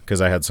too,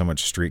 because I had so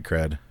much street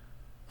cred.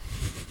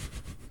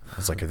 I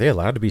was like, are they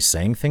allowed to be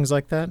saying things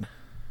like that?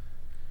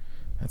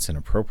 That's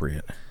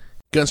inappropriate.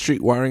 Gun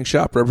Street Wiring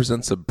Shop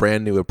represents a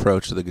brand new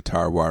approach to the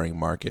guitar wiring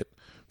market.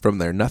 From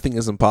their nothing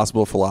is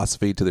impossible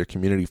philosophy to their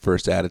community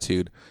first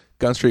attitude,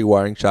 Gun Street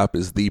Wiring Shop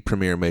is the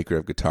premier maker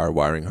of guitar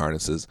wiring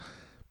harnesses.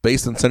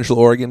 Based in Central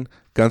Oregon,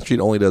 Gun Street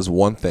only does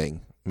one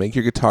thing: make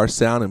your guitar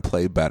sound and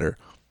play better.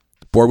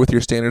 Bored with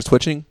your standard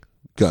switching?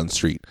 Gun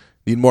Street.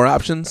 Need more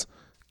options?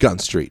 Gun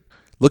Street.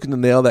 Looking to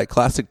nail that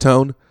classic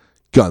tone?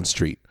 Gun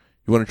Street.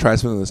 You want to try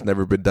something that's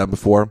never been done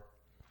before?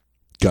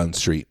 Gun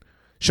Street.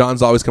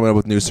 Sean's always coming up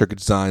with new circuit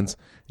designs.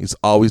 He's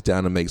always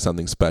down to make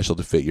something special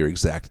to fit your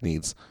exact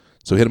needs.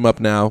 So hit him up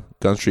now,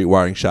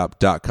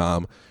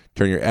 gunstreetwiringshop.com.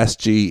 Turn your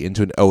SG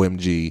into an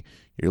OMG,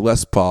 your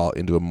Les Paul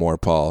into a More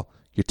Paul,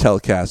 your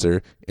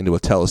Telecaster into a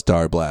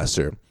Telestar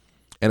Blaster.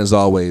 And as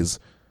always,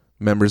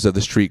 members of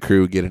the Street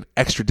Crew get an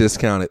extra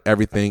discount at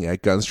everything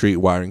at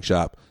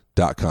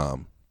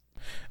gunstreetwiringshop.com.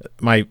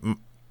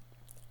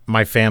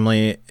 My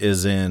family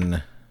is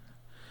in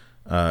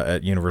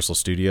at Universal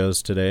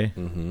Studios today,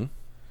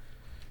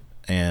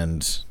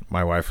 and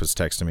my wife was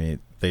texting me.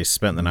 They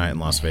spent the night in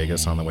Las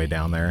Vegas on the way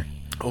down there.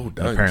 Oh,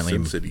 apparently-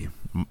 Sin City.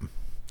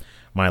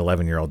 My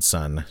 11-year-old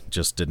son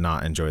just did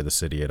not enjoy the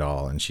city at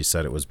all, and she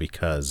said it was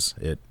because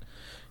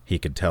he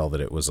could tell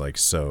that it was like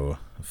so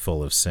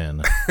full of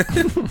sin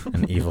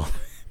and evil.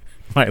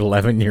 My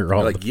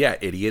 11-year-old, Like, yeah,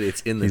 idiot,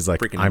 it's in the he's like,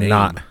 freaking I'm name.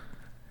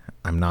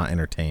 not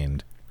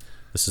entertained.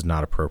 This is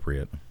not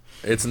appropriate.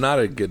 It's not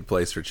a good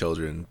place for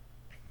children.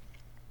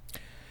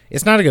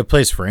 It's not a good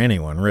place for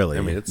anyone, really.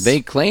 I mean, it's.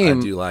 They claim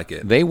I do like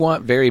it. they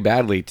want very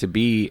badly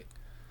to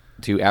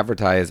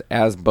advertise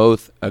as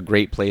both a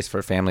great place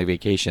for family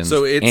vacations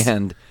So it's-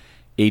 and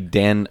a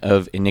den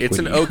of iniquity. It's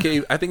an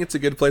okay. I think it's a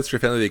good place for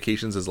family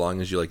vacations as long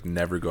as you like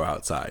never go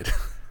outside.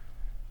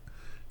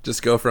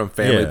 Just go from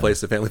family Yeah. place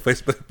to family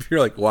place. But if you're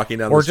like walking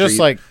down Or the street just,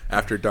 like-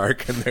 after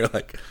dark and they're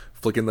like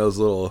flicking those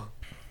little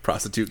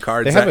prostitute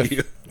cards they have at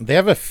you, they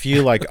have a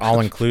few like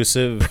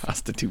all-inclusive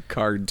prostitute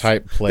card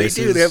type they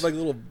places. do. They have like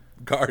little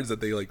cards that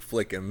they like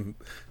flick and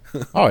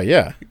Oh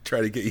yeah,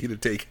 try to get you to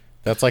take.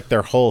 that's like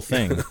their whole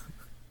thing.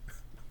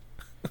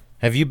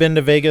 Have you been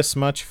to Vegas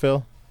much,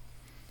 Phil?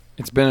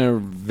 It's been a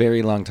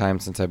very long time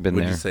since I've been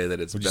Would there. you say that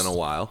it's been a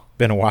while?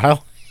 Been a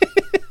while.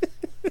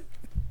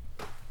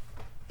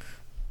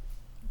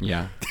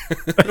 Yeah.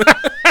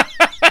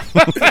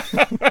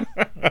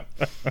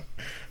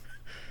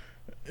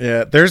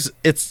 Yeah,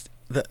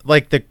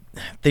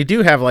 they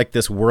do have like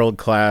this world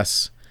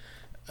class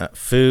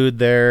food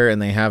there,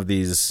 and they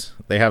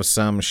have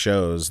some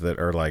shows that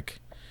are like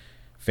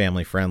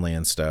family friendly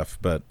and stuff.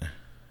 But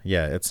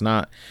yeah, it's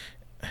not.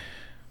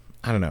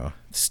 I don't know.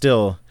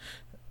 Still,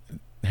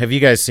 have you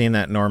guys seen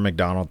that Norm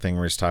Macdonald thing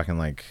where he's talking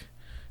like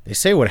they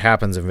say what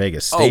happens in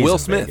Vegas stays Will in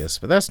Smith. Vegas,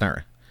 but that's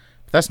not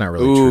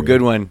really Ooh, true.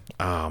 good one.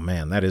 Oh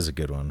man, that is a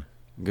good one.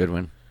 Good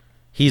one.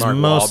 He's Mark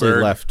mostly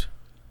Wahlberg. left.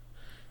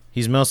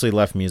 He's mostly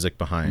left music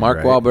behind. Mark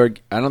right? Wahlberg.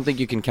 I don't think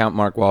you can count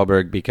Mark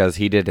Wahlberg because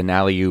he did an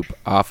alley oop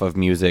off of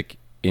music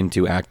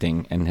into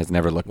acting and has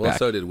never looked Well, back.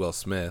 so did Will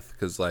Smith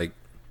because like.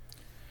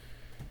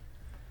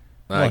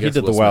 Well, he guess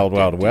did the Will Wild Smith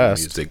Wild did do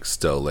West. music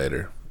still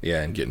later.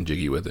 Yeah, and getting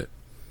jiggy with it.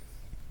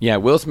 Yeah,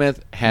 Will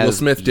Smith has Will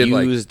Smith did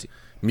used.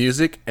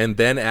 music and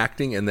then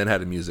acting and then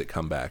had a music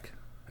come back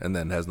and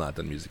then has not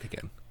done music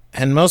again.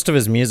 And most of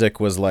his music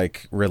was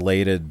like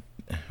related.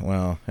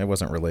 Well, it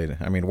wasn't related.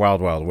 I mean,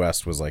 Wild Wild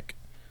West was like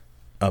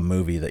a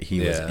movie that he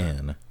was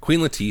in. Queen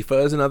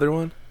Latifah is another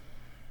one.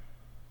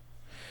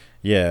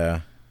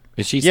 Yeah.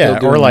 Is she still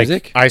doing or like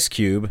music? Ice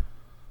Cube,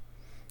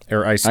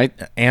 or Ice She Ice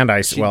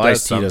does T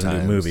doesn't do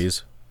sometimes.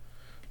 movies.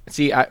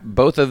 See,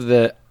 both of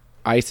the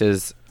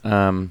Ices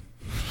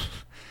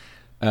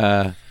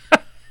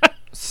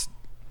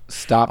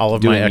stopped All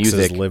of doing my exes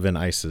music. live in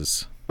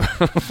ISIS.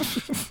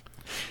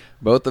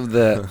 Both of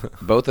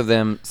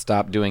them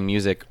stopped doing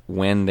music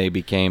when they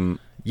became.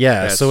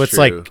 Yeah, That's so it's true.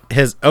 like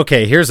his.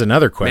 Okay, here's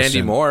another question.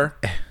 Mandy Moore.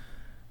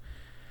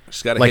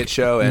 She's got a Like, hit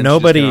show and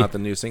nobody- she's out the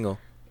new single.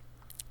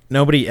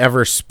 Nobody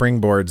ever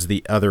springboards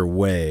the other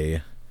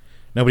way.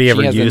 Nobody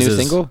ever She has uses. a new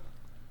single.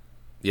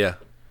 Yeah.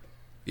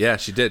 Yeah,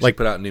 she did. Like- she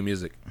put out new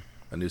music,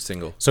 a new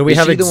single. So we Is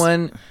have she the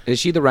one? Is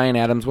she the Ryan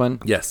Adams one?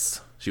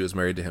 Yes. She was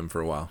married to him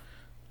for a while.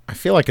 I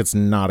feel like it's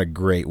not a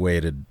great way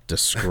to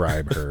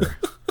describe her.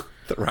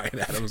 The Ryan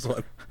Adams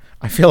one.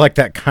 I feel like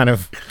that kind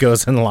of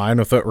goes in line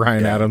with what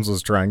Ryan Yeah. Adams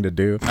was trying to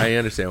do. I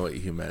understand what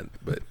you meant,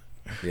 but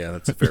yeah,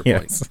 that's a fair point.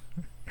 Yes.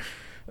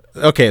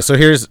 Okay, so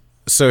here's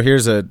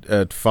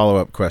a follow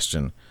up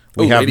question.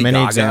 We Ooh, have Lady many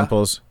Gaga?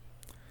 examples.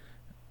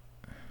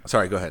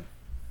 Sorry, go ahead.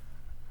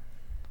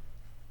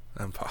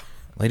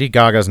 Lady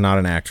Gaga's not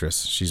an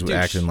actress. She's Dude,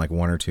 acted in like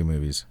one or two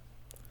movies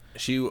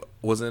She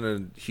was in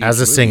a huge as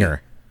a movie.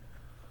 singer.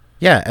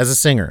 Yeah, as a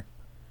singer.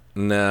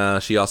 Nah,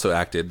 she also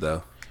acted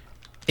though.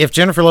 If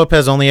Jennifer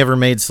Lopez only ever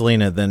made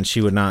Selena, then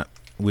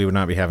we would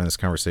not be having this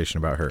conversation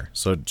about her.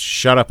 So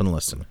shut up and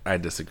listen. I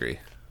disagree.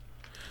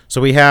 So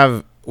we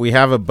have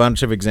a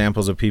bunch of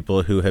examples of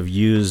people who have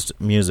used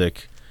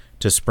music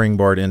to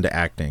springboard into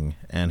acting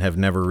and have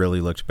never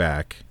really looked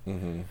back.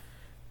 Mm-hmm.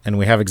 And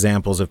we have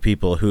examples of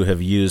people who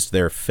have used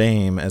their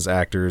fame as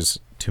actors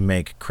to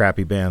make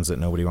crappy bands that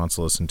nobody wants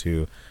to listen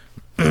to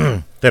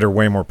that are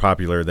way more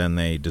popular than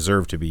they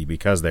deserve to be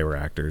because they were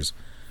actors.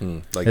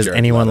 Like Has Jared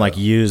anyone Leto.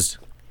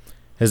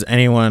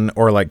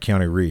 or like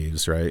Keanu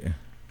Reeves, right?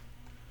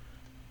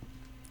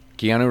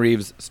 Keanu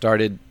Reeves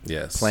started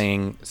Yes.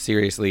 playing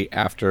seriously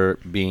after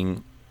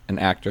being an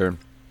actor.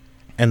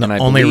 And the And I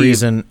only believe-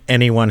 reason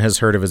anyone has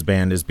heard of his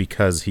band is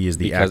because he is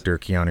the Because- actor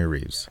Keanu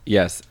Reeves.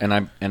 Yes,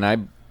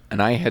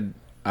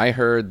 I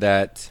heard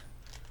that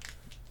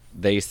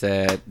they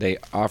said they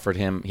offered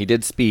him. He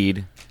did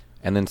Speed,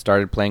 and then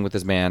started playing with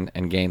his band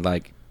and gained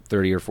like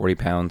 30 or 40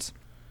 pounds,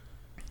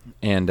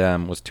 and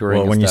was touring.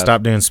 Well, and when you stuff.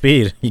 stop doing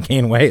speed, you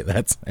gain weight.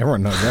 That's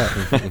everyone knows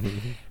that.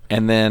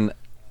 And then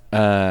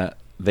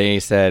they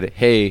said,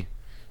 "Hey,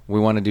 we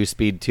want to do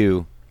Speed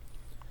 2,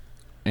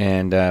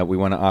 and we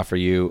want to offer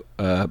you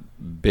a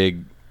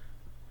big,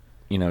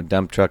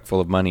 dump truck full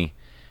of money."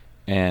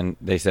 And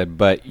they said,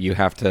 "But you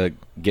have to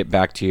get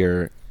back to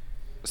your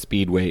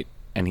speed weight."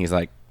 And he's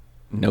like,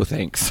 "No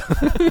thanks."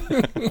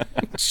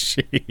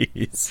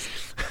 Jeez.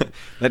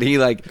 That he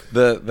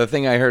the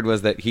thing I heard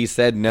was that he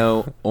said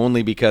no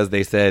only because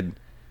they said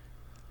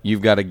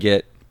you've got to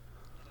get.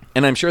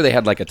 And I'm sure they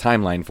had like a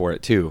timeline for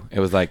it too. It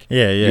was like,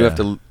 Yeah.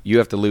 you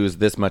have to lose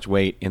this much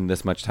weight in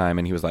this much time,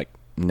 and he was like,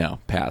 "No,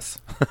 pass."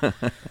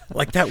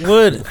 Like that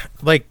would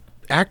like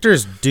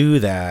actors do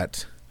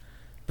that,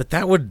 but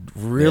that would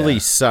really Yeah.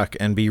 suck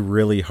and be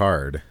really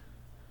hard.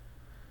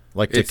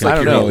 Like to It's like I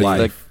don't your know. whole It's life.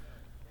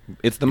 like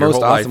it's the Your most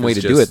whole life awesome way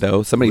is to do it, just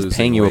though. Somebody's losing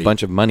paying you a weight.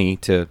 bunch of money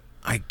to.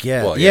 I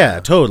get. Well, yeah, yeah.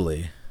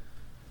 totally.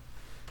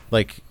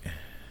 Like,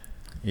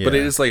 yeah. But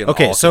it is like an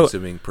okay. So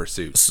all-consuming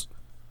pursuit.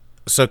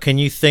 so can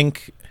you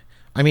think?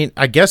 I mean,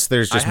 I guess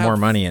there's just I more have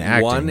money in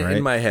acting, one right?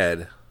 in my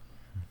head.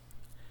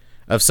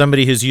 Of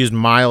somebody who's used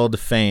mild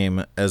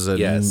fame as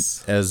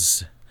Yes.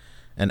 as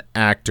an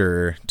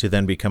actor to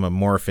then become a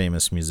more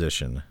famous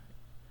musician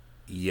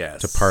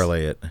Yes. to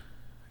parlay it.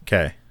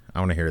 Okay, I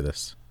want to hear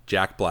this.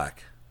 Jack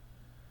Black.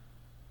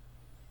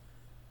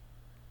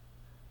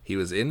 He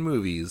was in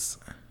movies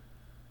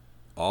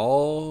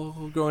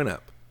all growing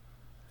up.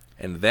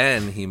 And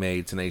then he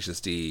made Tenacious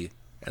D,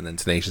 and then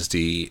Tenacious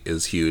D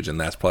is huge, and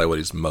that's probably what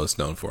he's most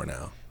known for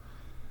now.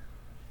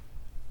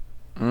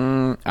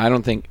 I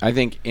don't think. I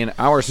think in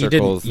our He didn't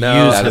circles, use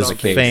that his is the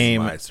case.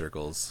 fame. In my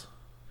circles.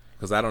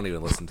 Because I don't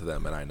even listen to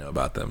them, and I know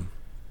about them.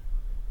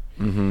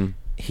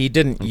 He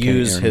didn't Okay,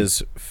 use Aaron.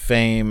 his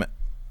fame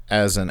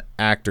as an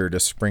actor to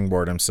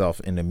springboard himself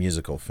into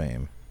musical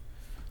fame,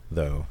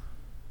 though.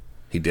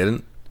 He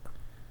didn't?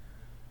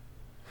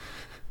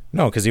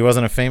 No, because he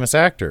wasn't a famous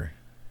actor.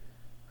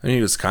 I mean,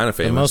 he was kind of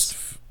The famous. most.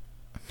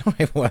 No,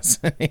 he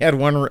wasn't. He had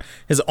one.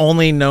 His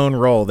only known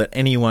role that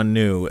anyone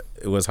knew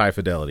was High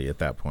Fidelity at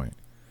that point.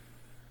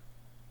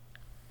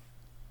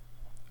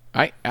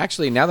 I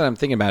actually, now that I'm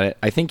thinking about it,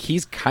 I think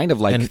he's kind of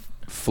like And-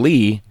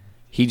 Flea.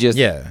 He just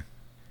Yeah,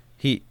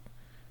 he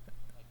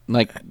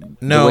like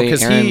no, the way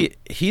because Aaron-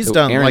 he's the-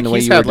 done Aaron, like the way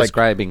he's you were had like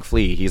describing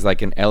Flea. He's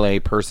like an LA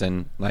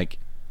person, like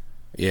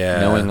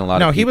yeah. knowing a lot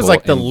no, of he people. was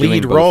like the and doing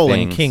lead both role in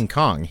things. King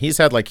Kong. He's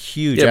had like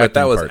huge Yeah, but acting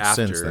that was parts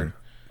since after then.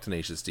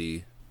 Tenacious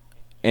D.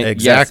 And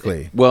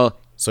Exactly. Yes, well,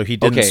 So he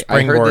didn't okay, I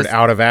heard springboard this-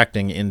 out of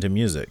acting into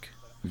music.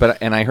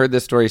 and I heard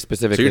this story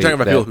specifically. So you're talking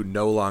about that people who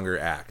no longer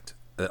act,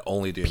 that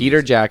only do Peter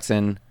music.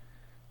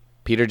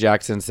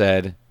 Jackson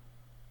said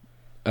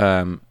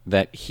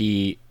that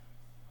he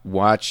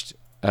watched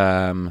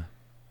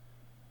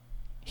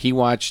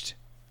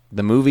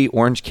the movie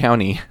Orange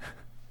County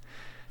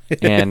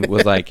and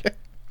was like,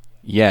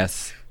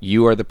 "Yes,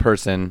 you are the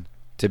person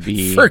to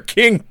be For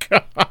King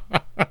Kong.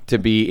 to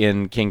be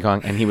in King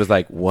Kong." And he was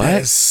like, "What?"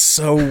 That is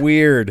so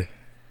weird.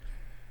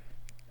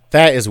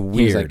 That is was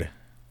weird.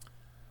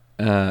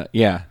 like,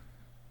 yeah.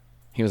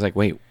 He was like,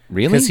 "Wait,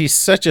 really?" Because he's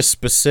such a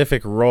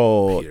specific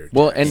role Peter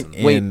Well, Jackson.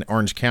 and wait, in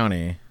Orange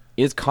County.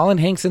 is Colin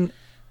Hanks in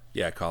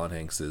Yeah, Colin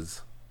Hanks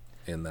is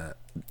in that.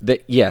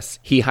 that? Yes,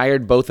 he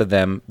hired both of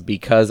them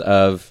because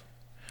of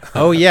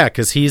Oh yeah,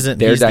 because he's the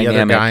other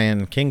dynamic. guy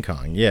in King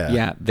Kong.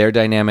 Yeah. their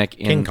dynamic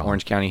in King Kong.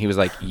 Orange County. He was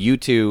like, "You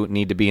two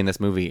need to be in this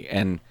movie,"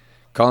 and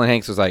Colin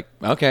Hanks was like,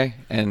 "Okay,"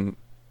 and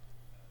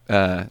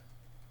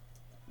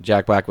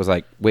Jack Black was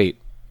like, "Wait,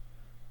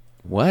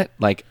 what?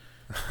 Like,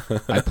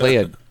 I play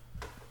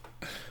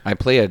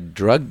a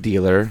drug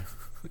dealer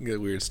Get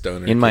weird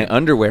stoner. in my kid.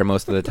 underwear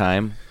most of the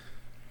time."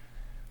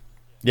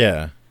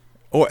 Yeah.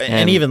 Or and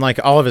And- even like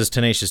all of his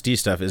Tenacious D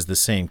stuff is the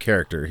same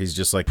character. He's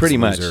just like Pretty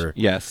this much, loser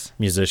yes.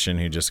 musician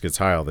who just gets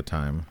high all the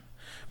time.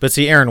 But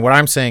see, Aaron, what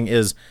I'm saying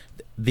is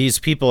these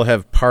people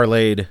have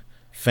parlayed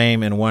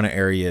fame in one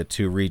area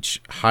to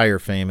reach higher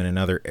fame in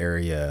another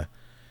area,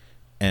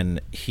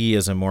 and he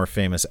is a more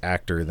famous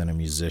actor than a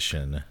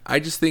musician. I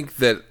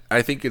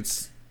think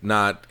it's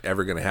not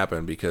ever going to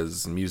happen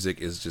because music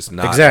is just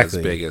not Exactly.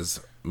 as big as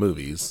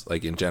movies,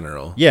 like in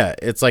general. Yeah,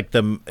 it's like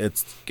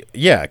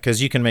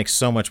because you can make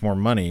so much more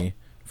money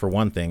for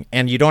one thing,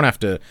 and you don't have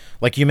to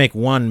like you make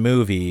one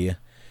movie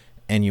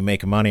and you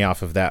make money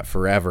off of that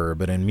forever.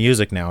 But in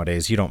music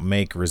nowadays, you don't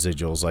make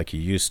residuals like you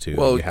used to.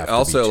 Well, you have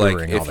also to be like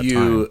touring all if the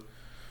you time.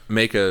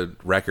 make a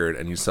record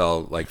and you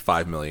sell like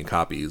 5 million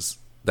copies,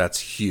 that's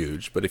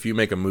huge. But if you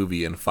make a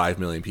movie and 5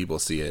 million people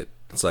see it,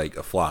 it's like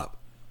a flop.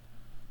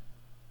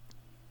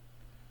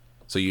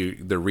 So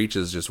the reach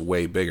is just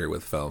way bigger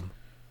with film.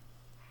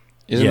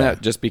 Isn't Yeah.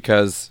 that just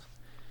because?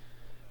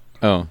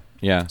 Oh,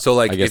 yeah. So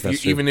like I guess if you,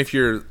 that's true. even if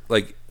you're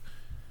like,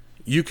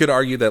 you could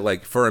argue that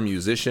like for a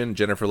musician,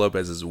 Jennifer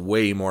Lopez is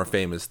way more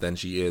famous than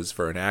she is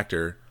for an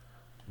actor,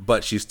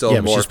 but she's still Yeah,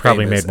 but more she's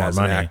probably famous made more as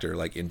money. an actor,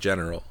 like in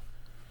general.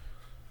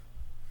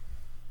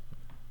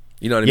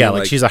 You know what I Yeah, mean?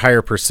 like she's a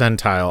higher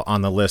percentile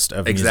on the list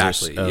of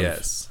exactly of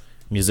yes,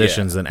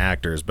 musicians than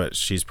actors, but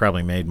she's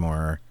probably made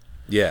more.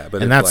 yeah,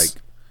 but And it's that's-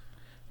 like,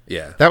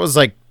 yeah, That was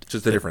like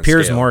just a different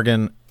Piers scale.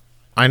 Morgan.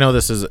 I know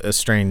this is a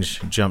strange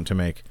jump to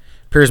make.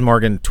 Piers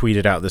Morgan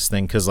tweeted out this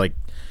thing because like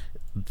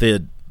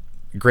the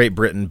Great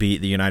Britain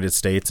beat the United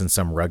States in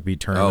some rugby Oh,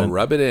 tournament.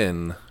 rub it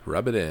in,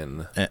 rub it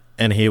in.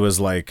 And he was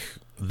like,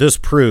 "This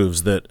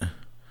proves that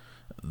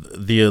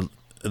the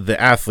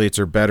athletes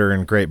are better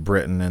in Great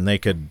Britain, and they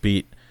could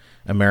beat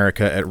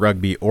America at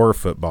rugby or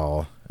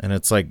football." And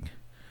it's like,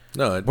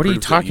 No, What are you proves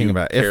that talking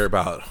about? Care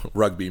about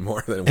rugby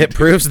more than we it do.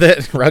 proves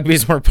that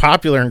rugby's more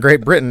popular in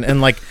Great Britain.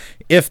 And like,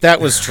 if that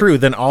was true,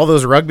 then all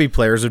those rugby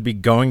players would be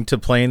going to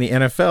play in the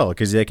NFL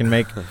because they can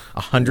make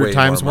 100 Way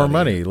times more more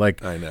money. money.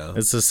 Like, I know.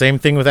 it's the same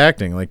thing with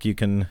acting. Like, if you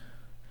can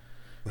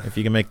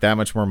make that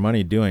much more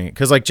money doing it,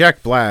 because like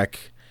Jack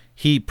Black,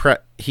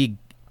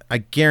 I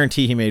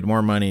guarantee he made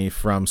more money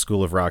from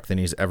School of Rock than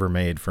he's ever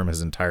made from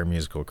his entire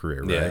musical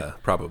career. Right? Yeah,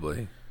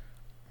 probably.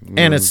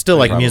 And it's still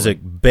like Probably. music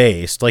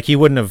based. Like he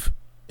wouldn't have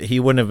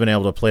been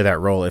able to play that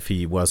role if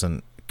he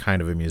wasn't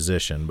kind of a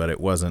musician, but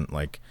it wasn't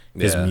like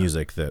his Yeah.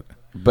 music that.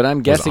 But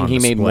I'm guessing on he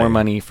made display. more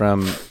money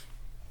from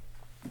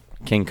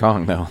King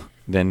Kong though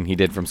than he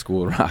did from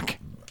School of Rock.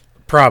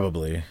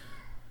 Probably.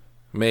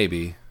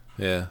 Maybe.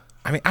 Yeah.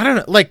 I mean, I don't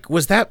know. Like,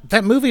 was that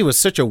movie was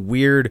such a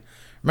weird.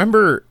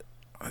 Remember,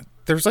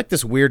 there was like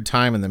this weird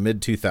time in the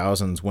mid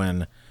 2000s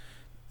when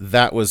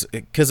that was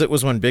because it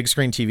was when big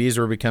screen TVs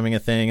were becoming a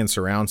thing and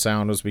surround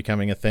sound was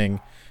becoming a thing.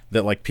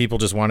 That like people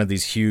just wanted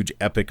these huge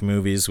epic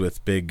movies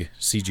with big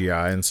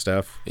CGI and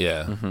stuff.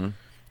 Yeah. Mm-hmm.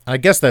 I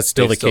guess that's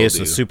still They the case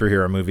still with do.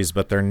 superhero movies,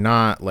 but they're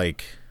not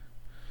like.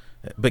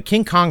 But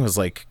King Kong was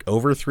like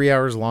over 3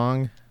 hours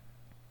long.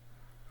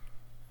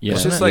 Yeah,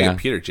 It's just like yeah. a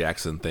Peter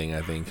Jackson thing,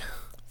 I think.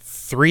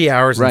 3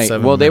 hours and Right.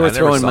 7 Well, they were I minutes.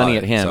 never throwing saw money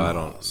it, at him. so I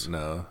don't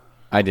know.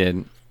 I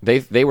did.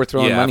 They were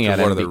throwing Yeah, money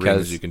after at Lord him of the because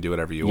Rings, you can do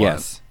whatever you want.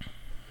 yes,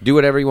 do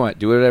whatever you want.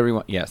 Do whatever you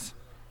want. Yes.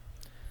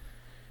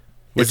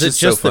 Which Is it is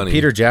so just that funny.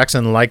 Peter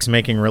Jackson likes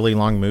making really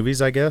long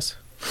movies? I guess.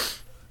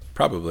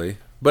 Probably.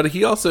 But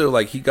he also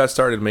like he got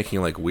started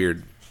making like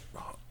weird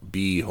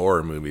B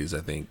horror movies,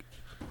 I think.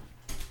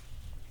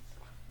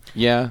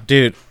 Yeah.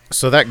 Dude,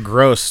 so that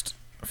grossed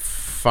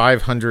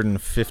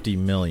 $550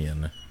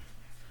 million.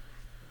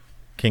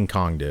 King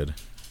Kong did.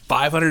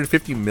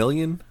 $550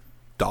 million?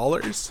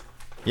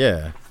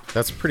 Yeah,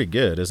 that's pretty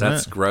good, isn't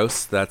That's it?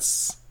 gross.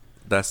 That's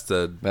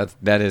the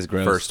That is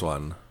gross. first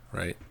one,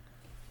 right?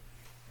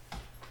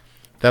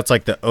 That's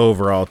like the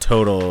overall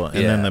total, and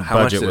then the how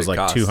much budget did was it like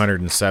cost?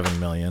 $207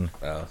 million.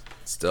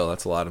 Still,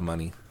 that's a lot of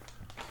money.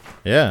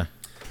 Yeah.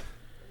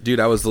 Dude,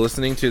 I was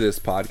listening to this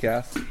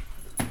podcast.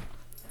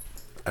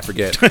 I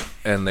forget.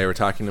 And they were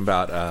talking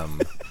about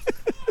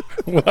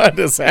What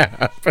does that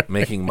happen?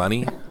 making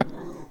money.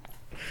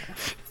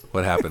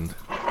 What happened?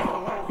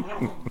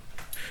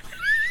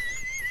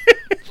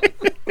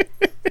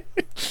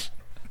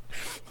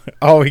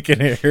 All we can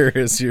hear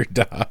is your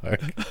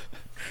dog.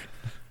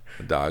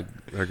 The dog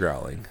are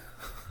growling.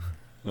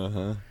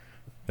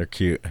 They're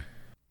cute.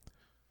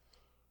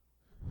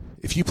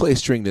 If you play a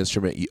stringed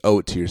instrument, you owe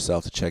it to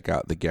yourself to check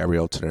out the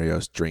Gabriel Tenorio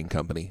String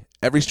Company.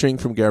 Every string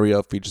from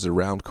Gabriel features a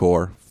round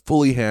core,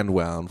 fully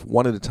hand-wound,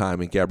 one at a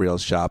time in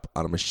Gabriel's shop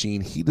on a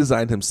machine he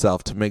designed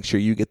himself to make sure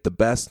you get the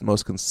best,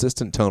 most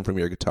consistent tone from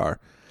your guitar.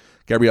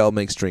 Gabriel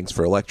makes strings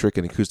for electric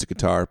and acoustic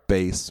guitar,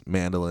 bass,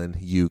 mandolin,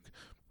 uke,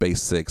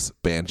 bass six,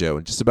 banjo,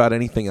 and just about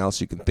anything else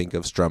you can think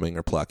of strumming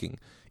or plucking.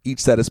 Each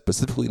set is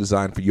specifically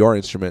designed for your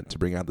instrument to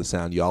bring out the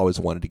sound you always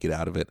wanted to get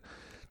out of it.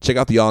 Check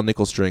out the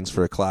all-nickel strings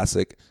for a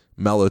classic,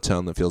 mellow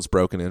tone that feels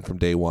broken in from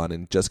day one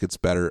and just gets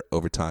better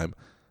over time.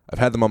 I've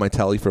had them on my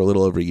telly for a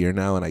little over a year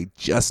now, and I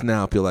just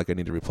now feel like I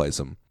need to replace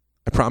them.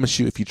 I promise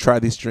you, if you try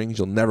these strings,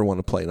 you'll never want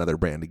to play another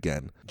brand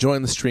again.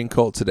 Join the string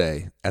cult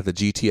today at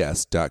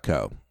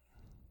thegts.co.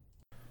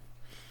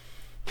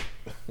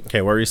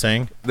 Okay, what were you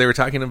saying? They were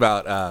talking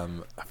about,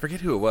 I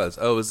forget who it was.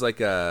 Oh, it was like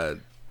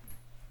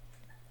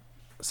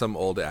some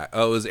old act.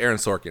 Oh, it was Aaron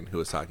Sorkin who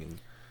was talking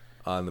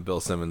on the Bill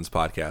Simmons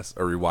podcast,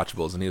 or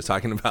Rewatchables, and he was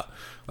talking about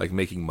like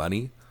making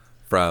money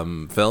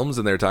from films,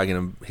 and they were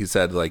talking, he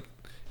said like,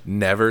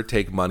 never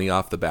take money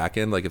off the back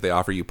end. Like if they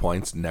offer you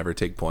points, never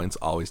take points,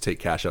 always take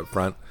cash up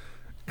front.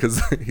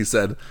 Because he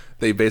said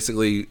they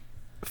basically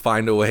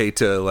find a way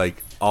to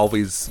like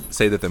always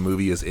say that the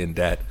movie is in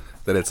debt,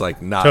 that it's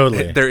like not,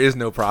 Totally. there is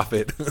no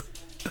profit.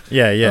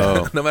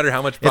 Yeah. No matter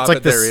how much It's like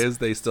profit this- there is,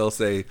 they still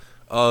say,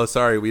 oh,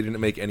 sorry, we didn't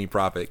make any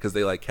profit, because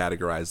they like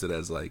categorize it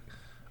as like,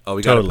 oh,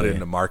 we got to put it Totally.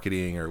 into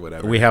marketing or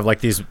whatever. We have like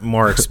these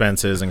more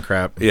expenses and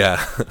crap.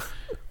 Yeah.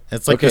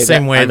 It's like Okay, the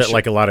same that- way I'm that sure-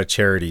 like a lot of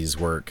charities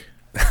work.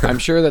 I'm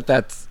sure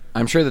that's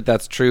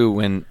true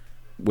when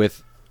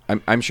with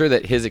I'm sure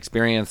that his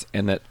experience,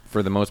 and that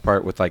for the most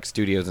part with like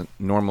studios and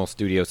normal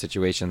studio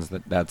situations,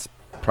 that's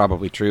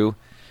probably true.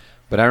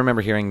 But I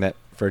remember hearing that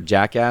for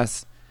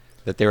Jackass,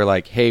 that they were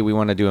like, hey, we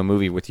want to do a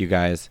movie with you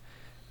guys,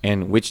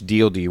 and which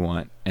deal do you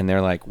want? And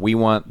they're like, we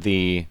want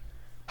the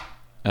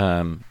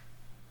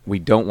we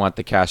don't want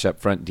the cash up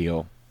front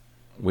deal,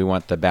 we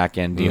want the back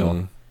end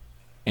deal.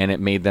 And it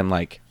made them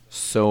like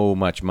so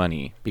much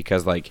money,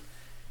 because like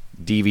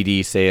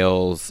DVD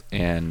sales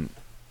and,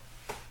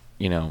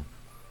 you know,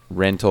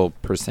 rental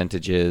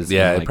percentages.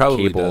 Yeah, and, it like,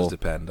 probably cable. does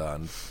depend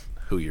on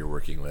who you're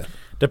working with.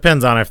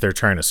 Depends on if they're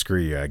trying to screw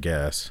you, I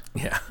guess.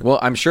 Yeah. Well,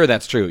 I'm sure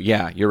that's true.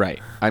 Yeah, you're right.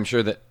 I'm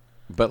sure that,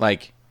 but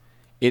like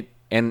it,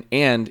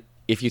 and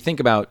if you think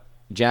about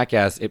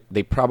Jackass,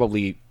 they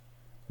probably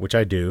Which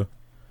I do.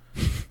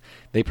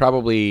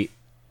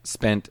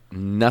 spent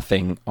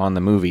nothing on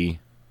the movie.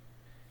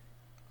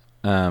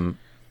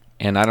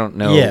 And I don't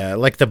know. Yeah,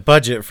 like the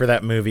budget for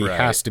that movie Right.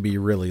 has to be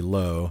really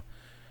low,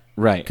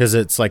 Right. because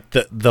it's like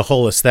the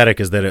whole aesthetic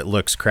is that it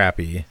looks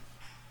crappy.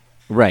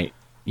 Right.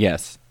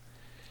 Yes.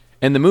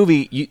 And the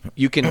movie,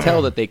 you can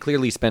tell that they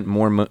clearly spent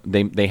more.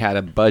 They had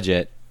a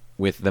budget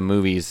with the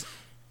movies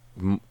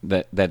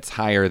that's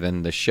higher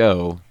than the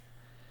show,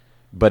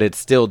 but it's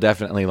still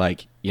definitely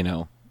like, you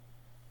know,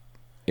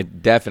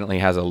 it definitely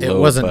has a low. It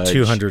wasn't budge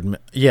 200.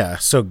 Yeah,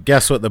 so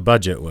guess what the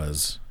budget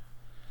was?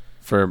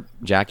 for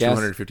Jackass.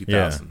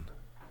 250,000.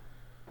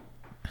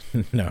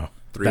 No,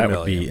 3 that million.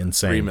 would be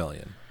insane. 3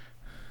 million.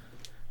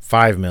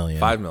 5 million.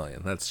 5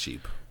 million. That's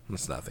cheap.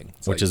 That's nothing.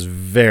 It's Which like,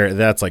 is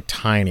that's like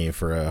tiny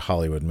for a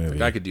Hollywood movie.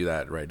 like I could do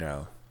that right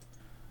now.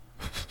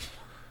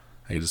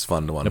 I could just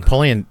fund one.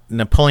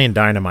 Napoleon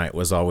Dynamite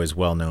was always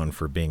well known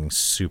for being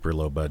super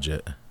low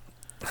budget.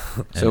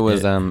 So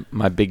was And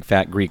My Big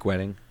Fat Greek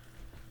Wedding.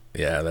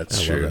 Yeah, that's I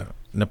love true. that.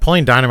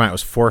 Napoleon Dynamite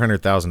was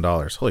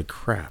 $400,000. Holy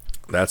crap!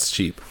 That's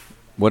cheap.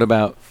 What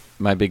about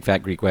My Big Fat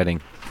Greek Wedding?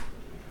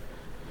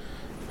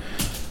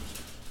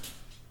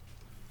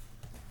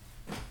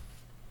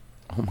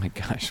 Oh my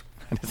gosh,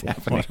 what is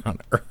happening? What on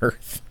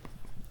earth?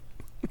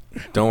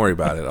 Don't worry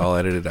about it. I'll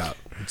edit it out.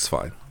 It's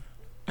fine.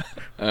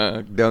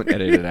 Don't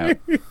edit it out.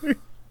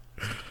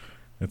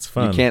 It's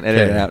fun. You can't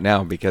edit Okay. it out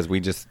now because we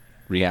just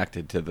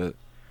reacted to the.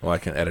 Well, I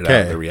can edit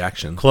Okay. out the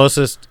reaction.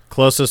 Closest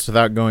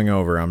without going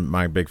over on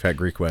My Big Fat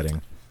Greek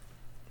Wedding.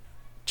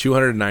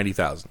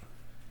 290,000.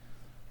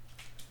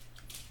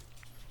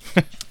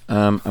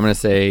 I'm gonna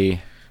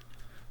say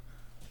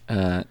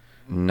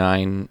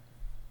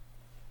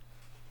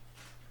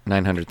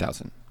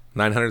 900,000.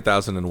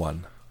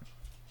 900,001.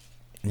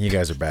 You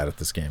guys are bad at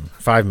this game.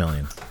 5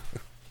 million.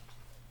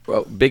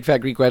 Well, Big Fat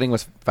Greek Wedding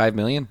was 5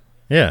 million.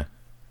 Yeah.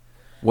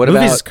 What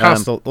Movies about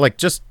cost like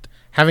just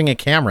having a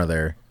camera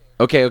there.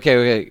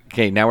 Okay.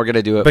 Now we're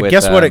gonna do it. But with,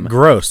 guess what it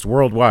grossed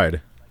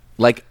worldwide?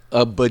 like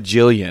a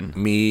bajillion,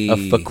 Me. a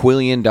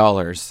faquillion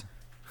dollars.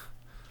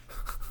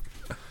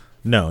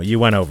 No, you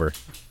went over.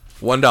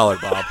 $1,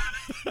 Bob.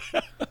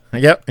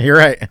 Yep, you're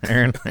right.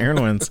 Aaron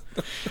wins.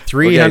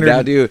 Okay,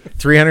 now do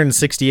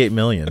 368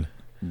 million.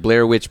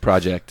 Blair Witch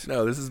Project.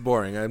 No, this is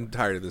boring. I'm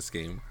tired of this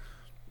game.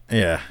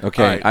 Yeah.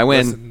 Okay, All right, I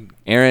win. listen.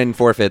 Aaron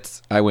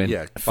forfeits. I win.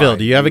 Yeah, Phil, fine,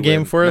 do you have a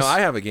game win. for us? No, I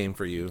have a game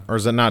for you. Or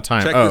is it not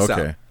time? Check oh, this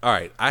okay. out. All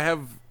right, I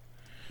have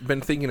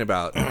been thinking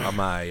about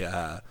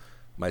my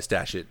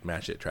stash it,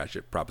 mash it, trash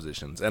it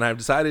propositions, and I've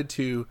decided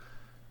to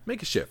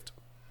make a shift.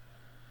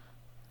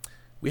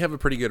 We have a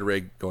pretty good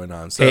rig going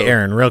on. So, Hey,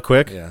 Aaron, real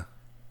quick. Yeah.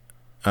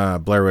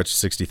 Blair Witch,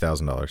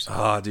 $60,000.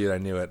 Oh, dude, I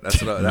knew it.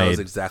 That was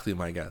exactly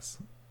my guess.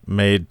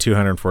 Made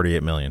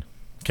 248 million.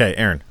 Okay,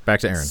 Aaron. Back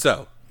to Aaron.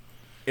 So,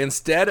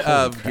 instead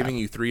of giving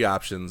you 3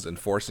 options and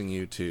forcing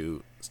you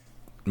to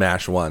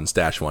mash 1,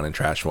 stash 1, and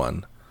trash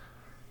 1,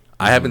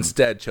 I have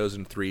instead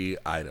chosen 3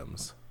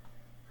 items,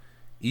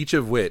 each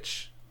of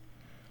which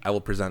I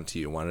will present to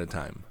you one at a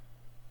time.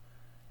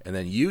 And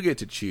then you get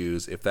to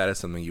choose if that is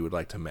something you would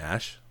like to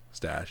mash,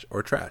 stash,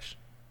 or trash.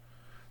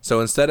 So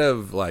instead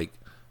of like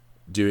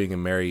doing a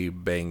marry,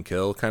 bang,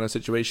 kill kind of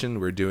situation,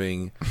 we're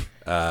doing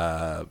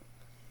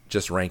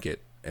just rank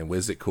it and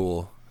is it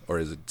cool or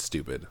is it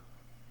stupid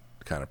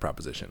kind of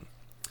proposition.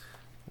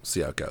 We'll see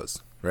how it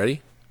goes.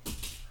 Ready?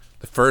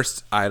 The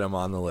first item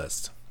on the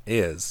list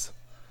is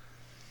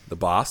the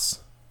Boss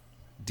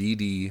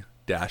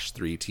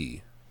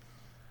DD-3T.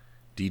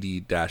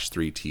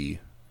 DD-3T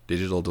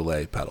digital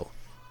delay pedal.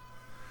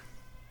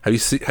 Have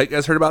you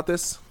guys heard about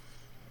this?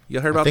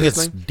 You heard about this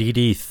thing? I think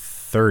it's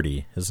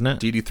DD30, isn't it?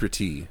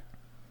 DD-3T.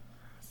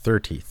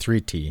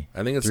 3T.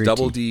 I think it's 3T.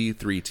 double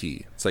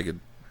D-3T. It's like a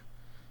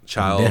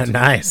child. Yeah,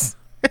 nice.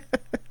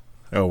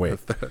 Oh, wait.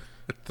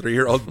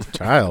 3-year-old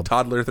Child.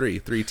 toddler 3.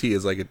 3T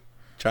is like a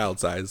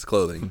child-size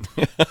clothing.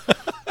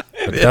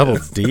 A double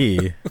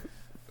D.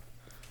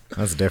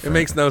 That's different. It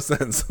makes no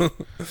sense.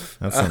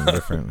 That's something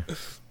different.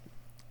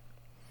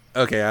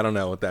 Okay, I don't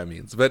know what that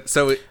means. But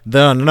so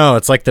No,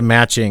 it's like the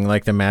matching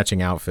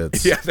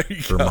outfits. Yeah, there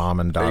you for go. mom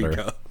and There you daughter.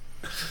 go.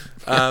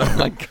 Oh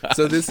my god.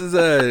 So this is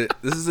a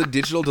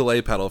digital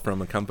delay pedal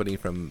from a company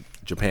from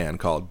Japan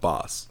called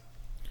Boss.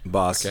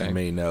 Boss, Okay. you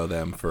may know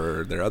them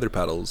for their other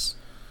pedals,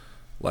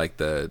 like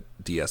the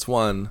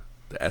DS1,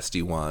 the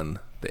SD1,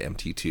 the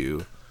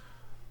MT2,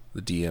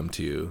 the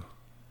DM2.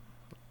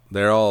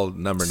 They're all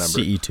number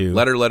CE2.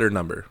 letter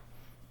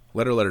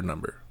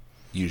number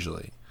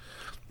usually.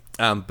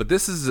 But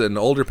this is an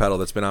older pedal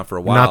that's been out for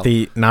a while. Not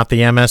the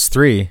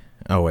MS3.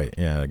 Oh wait,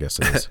 yeah, I guess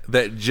it is.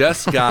 that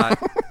just got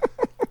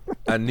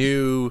a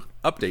new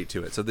update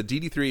to it. So the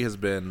DD3 has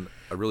been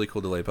a really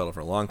cool delay pedal for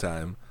a long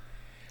time.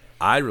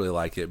 I really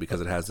like it because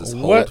it has this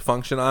hold What?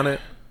 function on it,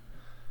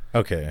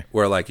 Okay.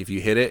 where like if you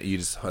hit it,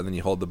 and then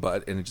you hold the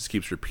button and it just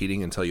keeps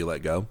repeating until you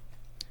let go.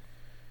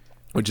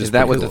 Which is Is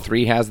that what pretty the cool.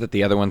 3 has that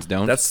the other ones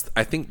don't?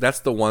 I think that's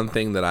the one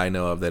thing that I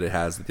know of that it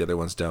has that the other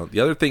ones don't. The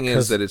other thing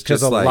is that it's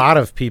just a like lot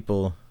of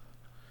people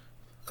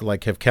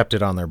like have kept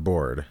it on their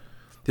board.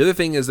 the other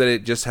thing is that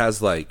it just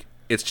has like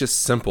it's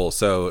just simple,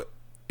 so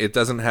it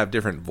doesn't have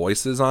different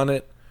voices on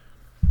it.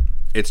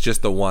 It's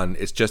just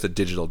it's just a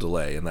digital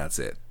delay and that's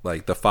it.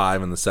 Like the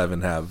 5 and the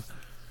 7 have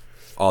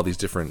all these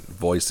different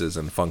voices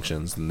and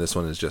functions, and this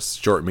one is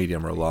just short,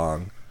 medium, or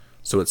long.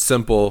 So it's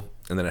simple,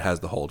 and then it has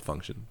the hold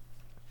function.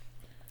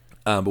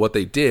 But what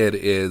they did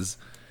is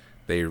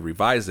they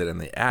revised it and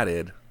they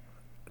added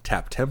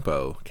tap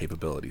tempo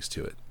capabilities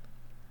to it.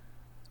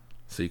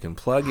 So you can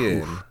plug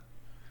in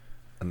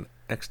an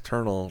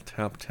external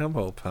tap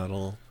tempo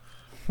pedal.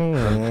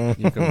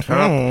 You can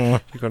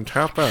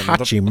tap in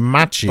Hachi the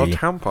machi.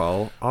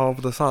 tempo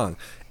of the song,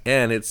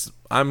 and it's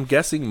I'm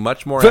guessing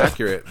much more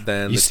accurate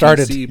than You the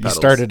started. TC You pedals.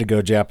 started to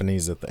go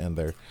Japanese at the end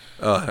there.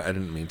 Oh, I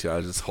didn't mean to. I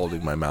was just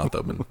holding my mouth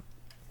open.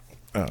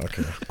 Oh,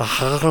 okay.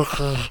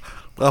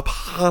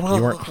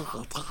 You weren't.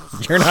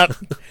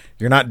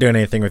 You're not doing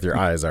anything with your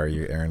eyes, are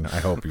you, Aaron? I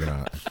hope you're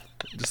not.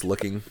 just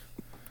looking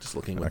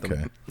with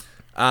Okay.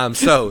 them.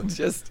 So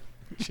just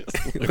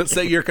let's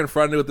say you're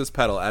confronted with this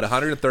pedal at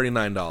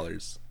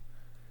 $139.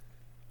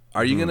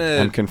 Are you gonna?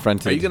 I'm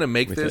confronted Are you gonna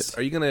make with this? it.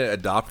 Are you gonna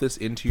adopt this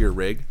into your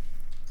rig?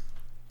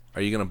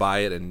 Are you gonna buy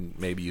it and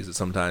maybe use it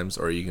sometimes,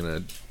 or are you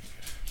gonna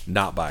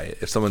not buy it?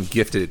 If someone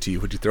gifted it to you,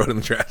 would you throw it in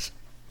the trash?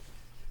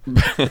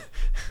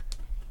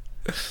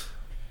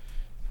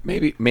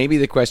 Maybe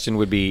the question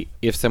would be,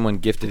 if someone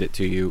gifted it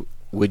to you,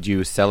 would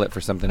you sell it for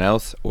something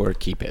else or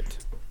keep it?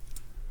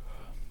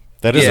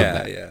 That is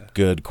Yeah, a yeah.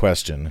 good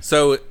question.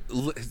 So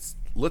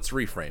let's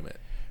reframe it.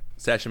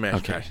 Stash and Mash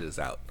Okay. Trash is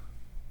out.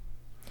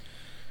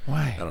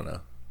 Why? I don't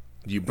know.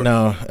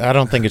 No, I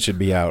don't think it should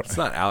be out. It's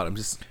not out. I'm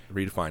just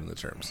redefining the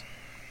terms.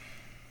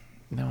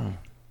 No.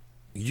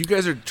 You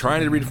guys are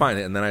trying to redefine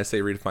it, and then I say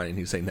redefine it, and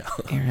you say no.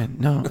 Aaron,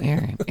 no,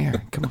 Aaron,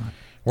 come on.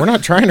 We're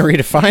not trying to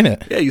redefine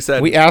it. Yeah, you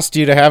said We asked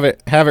you to have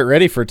it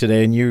ready for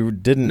today, and you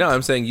didn't. no.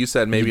 I'm saying you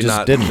said maybe just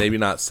not. didn't. Maybe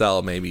not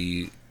sell.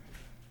 Maybe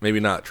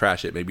not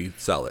trash it. Maybe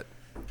sell it.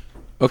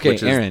 Okay, Which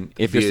is Aaron,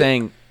 if you're the-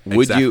 saying,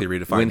 would exactly you,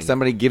 redefining when it.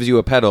 somebody gives you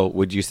a pedal,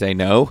 would you say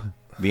no?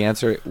 The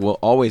answer will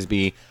always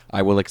be,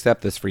 I will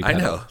accept this free I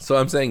pedal. know. So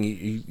I'm saying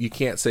you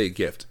can't say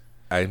gift.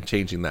 I'm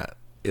changing that.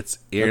 It's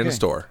in Okay.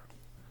 store.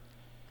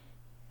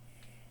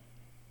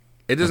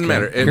 It doesn't Okay.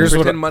 matter. And Here's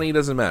what pretend money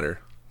doesn't matter.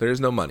 There is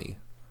no money.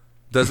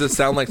 Does this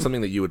sound like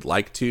something that you would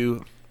like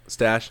to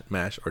stash,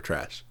 mash, or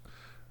trash?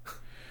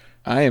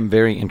 I am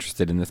very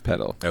interested in this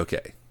pedal.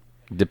 Okay.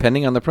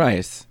 Depending on the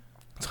price,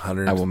 It's I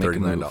will make a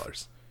move.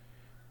 $139.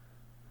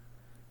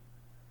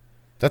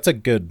 That's a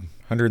good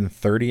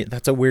 130.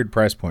 That's a weird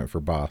price point for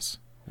Boss.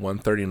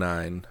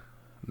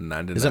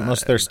 $139.99. Isn't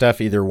most of their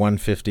stuff either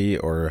 150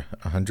 or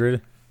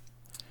 100?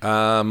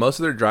 Most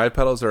of their drive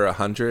pedals are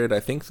 100. I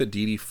think the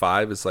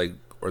DD5 is like,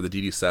 or the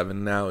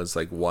DD7 now is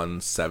like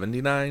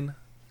 179.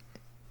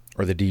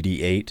 Or the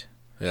DD8?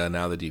 Yeah,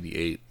 now the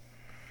DD8.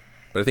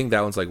 But I think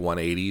that one's like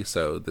 180,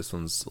 so this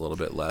one's a little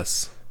bit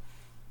less.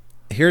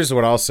 Here's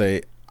what I'll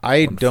say.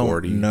 I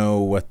 140. don't know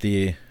what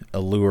the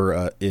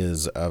allure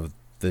is of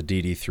the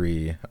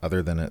DD3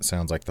 other than it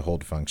sounds like the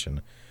hold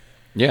function.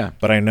 yeah.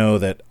 But I know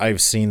that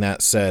I've seen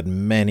that said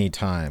many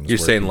times. You're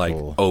where saying like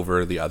people-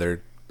 over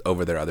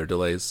their other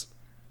delays?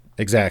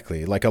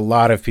 Exactly. Like a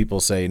lot of people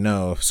say,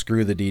 no,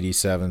 screw the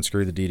DD7,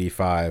 screw the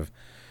DD5,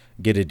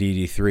 get a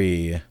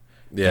DD3.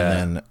 Yeah.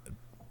 And then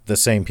the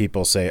same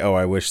people say, oh,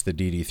 I wish the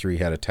DD3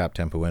 had a tap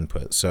tempo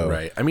input. So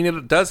Right. I mean,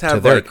 it does To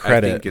have their like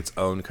credit- I think its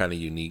own kind of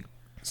unique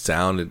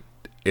sound.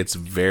 It's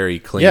very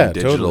clean Yeah,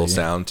 digital totally.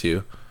 sound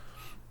too.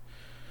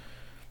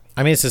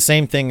 I mean, it's the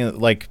same thing.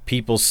 Like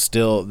people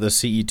still, the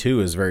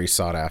CE2 is very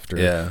sought after.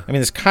 Yeah. I mean,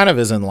 this kind of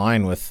is in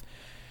line with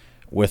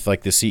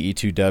like the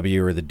CE2W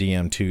or the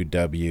DM2W.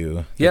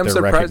 that Yeah, I'm they're surprised they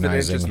didn't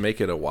recognizing. just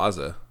make it a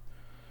Waza.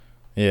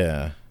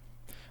 Yeah,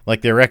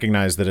 like they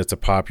recognize that it's a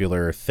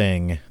popular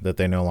thing that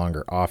they no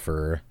longer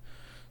offer.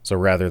 So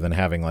rather than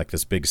having like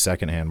this big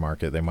secondhand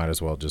market, they might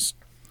as well just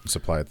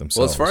supply it Well,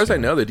 themselves. as far as I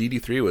you know, the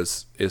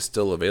DD3 is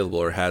still available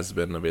or has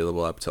been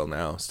available up till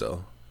now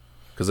still.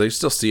 Because I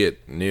still see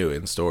it new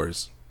in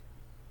stores.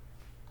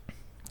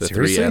 The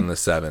Seriously? 3 and the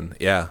 7.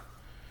 Yeah.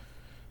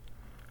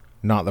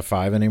 Not the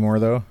 5 anymore,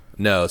 though.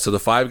 No, so the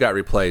 5 got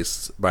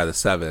replaced by the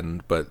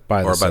 7, but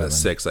By the or by the 7.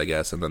 6, I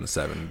guess, and then the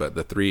 7, but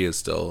the 3 is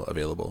still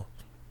available.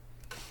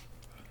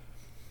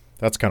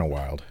 That's kind of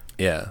wild.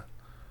 Yeah.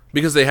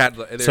 Because they're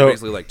So-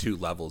 basically like two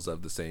levels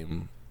of the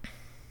same.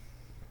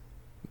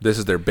 This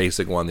is their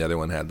basic one, the other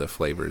one had the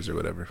flavors or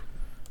whatever.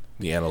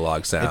 The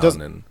analog sound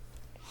doesn't- and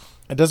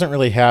It doesn't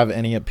really have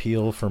any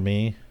appeal for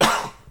me,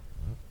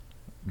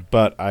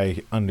 but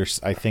I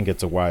think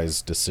it's a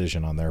wise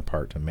decision on their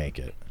part to make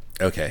it.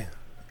 okay.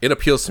 It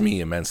appeals to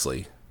me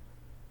immensely.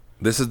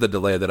 This is the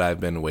delay that I've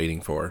been waiting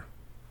for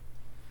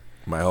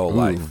my whole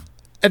life.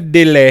 A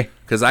delay.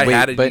 Because I Wait,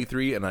 had a but-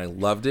 D3 and I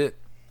loved it,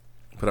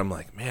 but I'm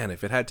like, man,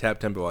 if it had tap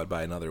tempo, I'd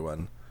buy another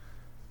one.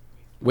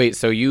 Wait,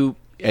 so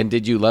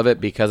did you love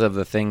it because of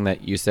the thing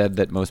that you said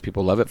that most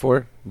people love it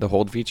for? The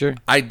hold feature?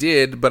 I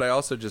did, but I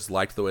also just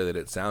liked the way that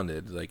it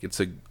sounded. Like, it's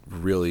a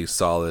really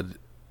solid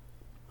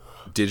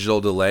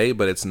digital delay,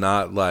 but it's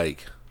not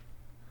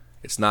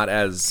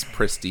as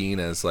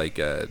pristine as like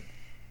a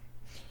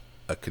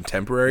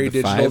contemporary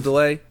The digital 5?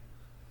 delay.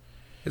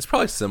 It's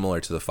probably similar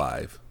to the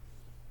 5.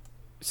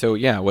 So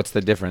yeah, what's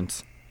the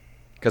difference?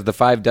 Because the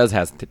 5 does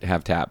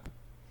have tap.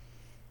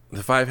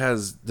 The 5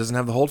 doesn't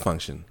have the hold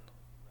function.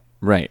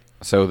 Right.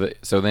 So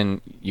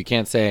then you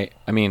can't say,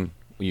 I mean,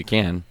 you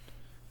can,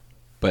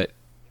 but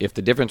if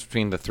the difference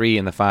between the 3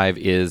 and the 5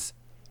 is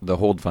the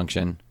hold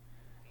function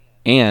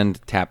and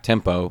tap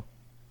tempo,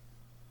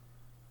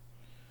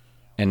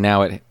 and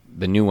now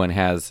the new one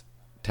has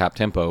tap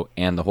tempo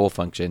and the hold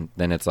function,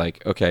 then it's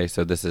like, okay,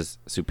 so this is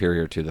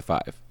superior to the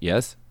 5.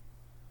 Yes?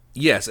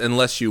 Yes,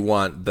 unless you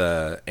want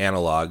the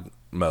analog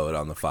mode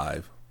on the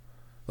 5.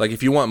 Like,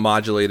 if you want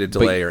modulated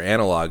delay or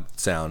analog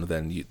sound,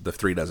 then the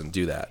 3 doesn't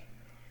do that.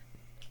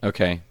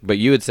 Okay. But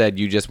you had said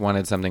you just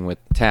wanted something with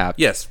tap.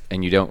 Yes.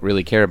 And you don't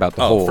really care about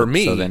the hold. For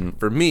me, So then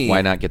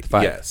why not get the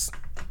 5? Yes.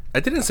 I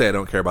didn't say I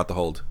don't care about the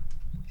hold.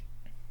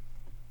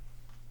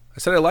 I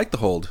said I like the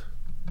hold.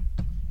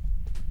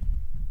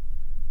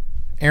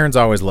 Aaron's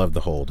always loved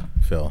the hold,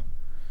 Phil.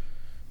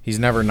 He's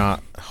never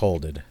not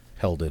helded.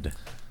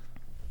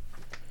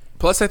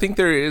 Plus, I think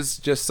there is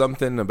just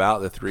something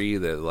about the 3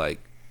 that, like,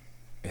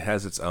 it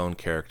has its own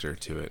character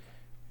to it.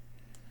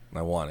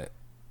 I want it.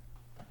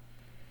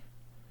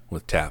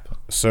 With tap.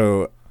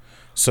 So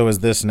is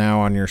this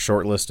now on your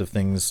short list of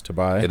things to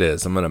buy? It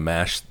is. I'm going to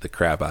mash the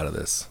crap out of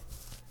this.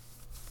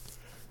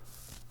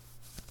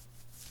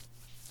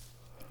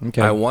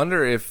 Okay. I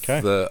wonder if Okay.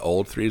 the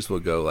old 3s will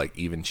go, like,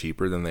 even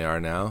cheaper than they are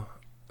now.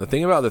 The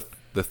thing about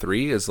the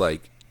 3 is,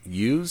 like,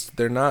 used,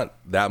 they're not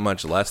that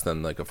much less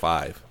than, like, a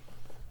 5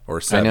 or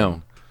a 7. I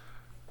know.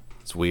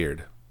 It's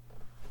weird.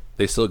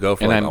 They still go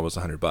for And like I'm- almost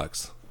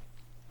 $100.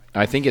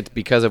 I think it's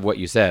because of what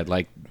you said.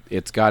 Like,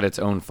 it's got its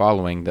own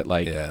following that,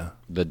 like, Yeah.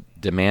 the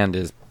demand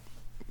is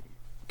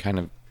kind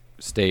of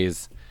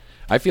stays.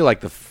 I feel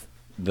like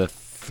the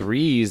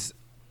 3s,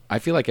 I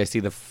feel like I see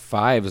the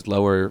 5s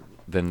lower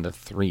than the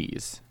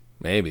 3s.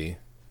 Maybe.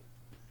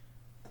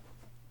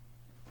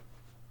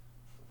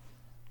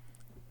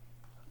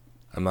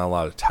 I'm not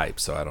allowed to type,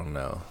 so I don't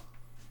know.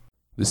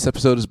 This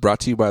episode is brought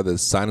to you by the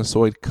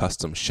Sinusoid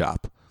Custom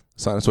Shop.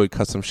 Sinusoid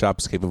Custom Shop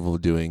is capable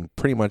of doing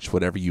pretty much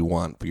whatever you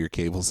want for your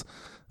cables.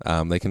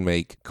 They can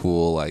make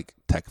cool like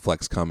tech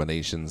flex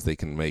combinations. They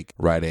can make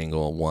right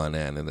angle on one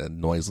end and a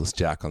noiseless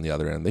jack on the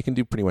other end. They can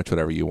do pretty much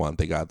whatever you want.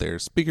 They got their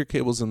speaker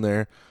cables in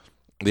there.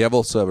 They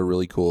also have a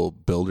really cool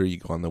builder. You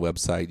go on the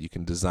website. You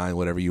can design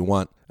whatever you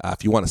want.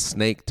 If you want a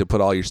snake to put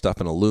all your stuff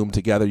in a loom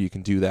together, you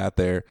can do that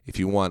there. If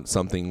you want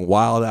something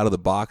wild out of the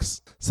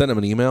box, send them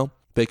an email.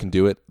 They can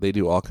do it. They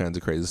do all kinds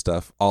of crazy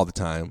stuff all the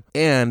time.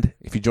 And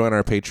if you join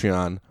our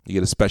Patreon, you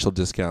get a special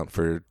discount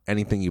for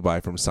anything you buy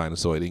from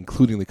Sinusoid,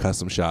 including the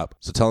custom shop.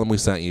 So tell them we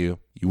sent you.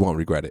 You won't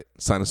regret it.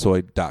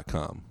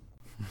 Sinusoid.com.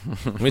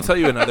 Let me tell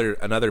you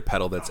another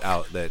pedal that's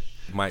out that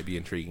might be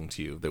intriguing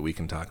to you that we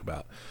can talk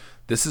about.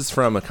 This is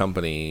from a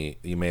company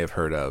you may have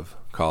heard of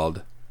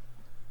called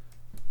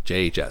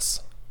JHS.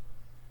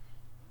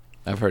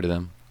 I've heard of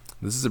them.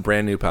 This is a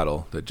brand new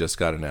pedal that just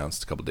got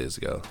announced a couple days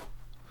ago.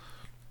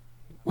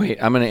 Wait,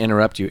 I'm going to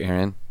interrupt you,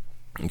 Aaron.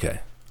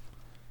 Okay.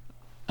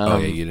 Oh,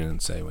 yeah, you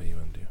didn't say what you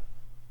want to do.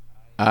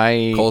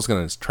 Cole's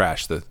going to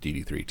trash the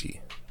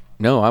DD3T.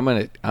 No, I'm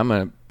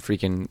gonna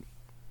freaking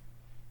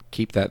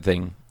keep that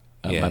thing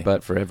up my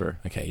butt forever.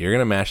 Okay, you're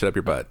going to mash it up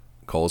your butt.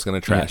 Cole's going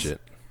to trash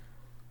it.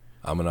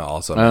 I'm going to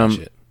also mash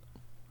it.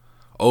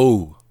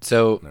 Oh.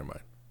 So never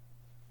mind.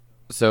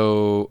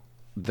 So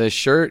the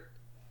shirt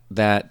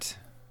that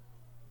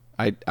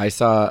I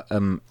saw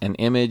an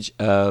image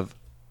of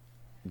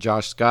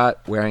Josh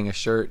Scott wearing a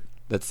shirt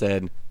that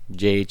said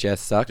JHS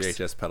sucks.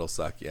 JHS pedals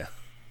suck, yeah.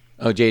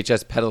 Oh,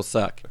 JHS pedals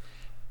suck.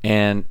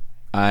 And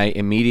I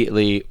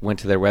immediately went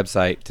to their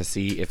website to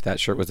see if that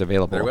shirt was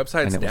available. Their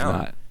website's and it down.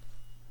 was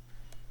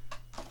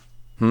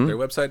not. Their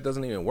website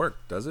doesn't even work,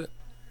 does it?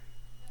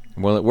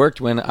 Well, it worked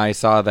when I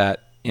saw that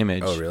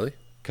image. Oh, really?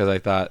 Because I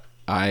thought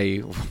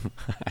I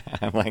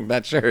like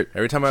that shirt.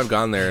 Every time I've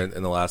gone there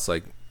in the last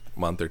like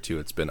month or two,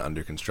 it's been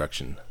under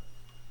construction.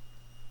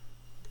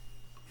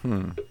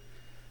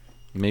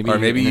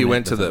 Maybe you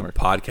went to the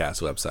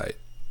podcast website.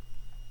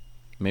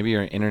 Maybe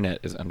your internet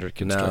is under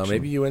construction. No,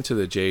 maybe you went to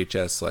the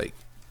JHS like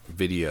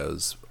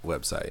videos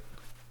website.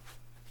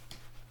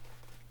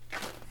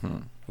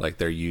 Like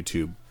their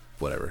YouTube,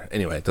 whatever.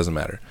 Anyway, it doesn't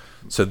matter.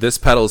 So this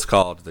pedal is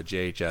called the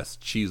JHS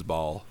Cheese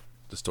Ball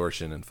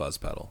Distortion and Fuzz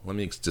Pedal. Let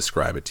me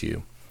describe it to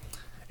you.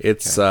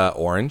 It's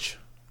orange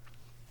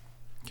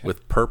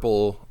with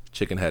purple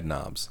chicken head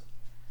knobs.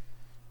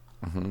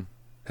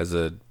 Has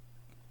a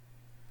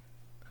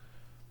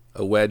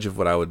wedge of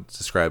what I would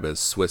describe as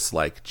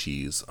Swiss-like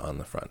cheese on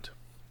the front.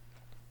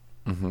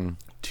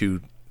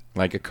 Two,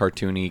 like a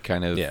cartoony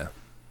kind of. yeah,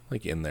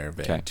 like in their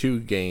vein. Okay.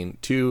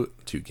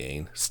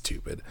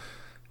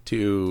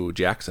 Two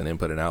jacks, an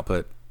input and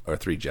output, or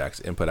three jacks,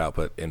 input,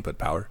 output, input,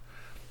 power,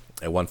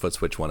 a 1 foot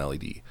switch, one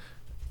LED.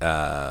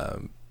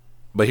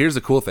 But here's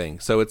the cool thing.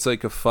 So it's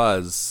like a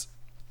fuzz,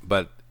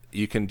 but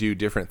you can do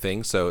different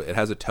things. So it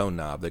has a tone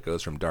knob that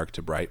goes from dark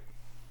to bright.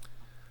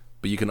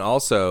 But you can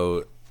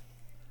also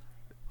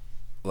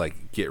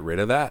like get rid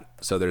of that.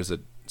 So there's a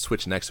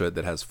switch next to it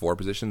that has 4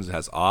 positions. It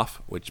has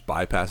off, which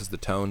bypasses the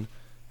tone.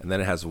 And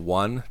then it has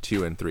 1,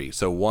 2, and 3.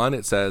 So 1,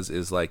 it says,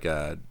 is like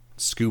a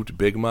scooped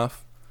big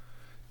muff.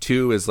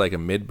 2 is like a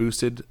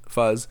mid-boosted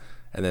fuzz.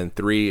 And then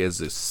 3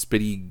 is a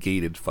spitty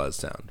gated fuzz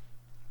sound.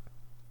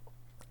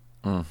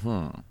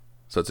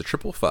 So it's a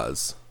triple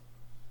fuzz.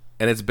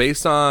 And it's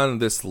based on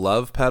this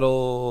Love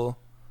Pedal.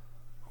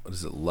 What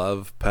is it?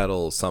 Love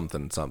Pedal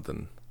something.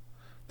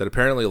 That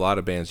apparently a lot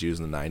of bands use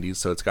in the 90s.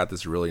 So it's got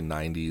this really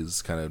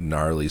 90s kind of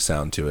gnarly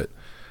sound to it.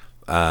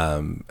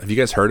 Have you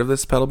guys heard of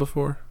this pedal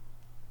before?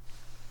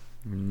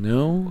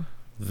 No.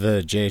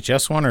 The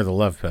JHS one or the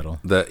Love Pedal?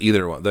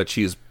 Either one.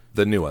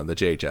 The new one, the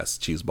JHS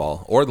cheese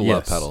ball, or the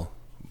Love Yes. Pedal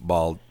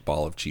ball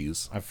of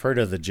cheese. I've heard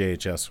of the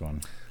JHS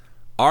one.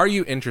 Are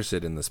you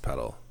interested in this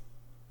pedal?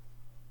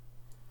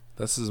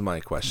 This is my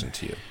question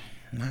to you.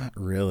 Not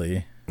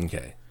really.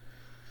 Okay.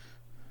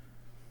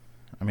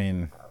 I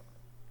mean,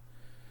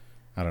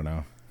 I don't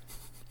know.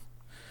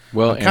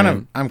 Well,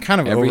 I'm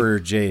kind of over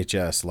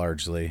JHS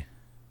largely.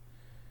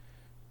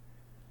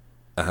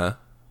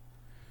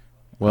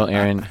 Well,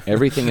 Aaron,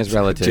 everything is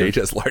relative.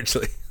 JHS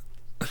largely.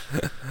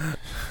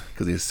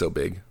 Because he's so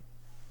big.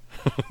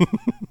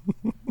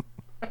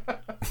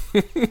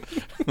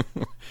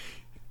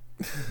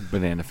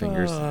 Banana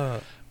fingers.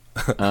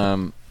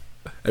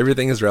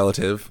 Everything is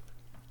relative.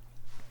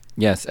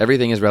 Yes,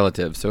 everything is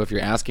relative. So if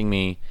you're asking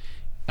me,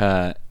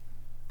 am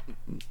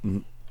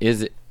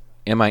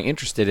I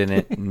interested in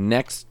it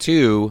next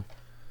to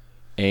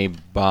a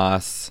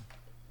Boss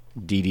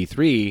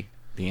DD3?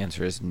 The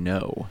answer is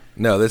no.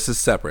 No, this is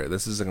separate.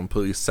 This is a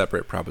completely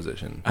separate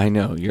proposition. I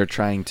know you're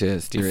trying to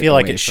steer. I feel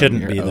like away it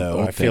shouldn't from be your though.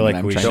 own I feel thing, like and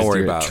I'm we trying should to Don't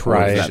worry steer about try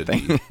what it. it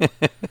should be.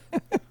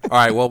 All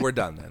right, well, we're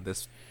done then.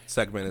 This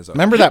segment is over.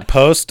 Remember that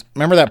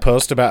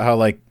post about how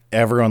like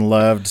everyone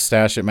loved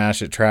Stash It,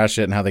 Mash It, Trash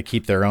It, and how they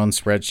keep their own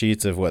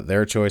spreadsheets of what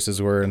their choices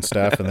were and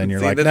stuff, and then you're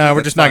See, like, this no, is- we're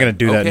it's just not fine. going to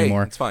do that Okay,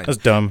 anymore. it's fine. That's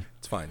dumb.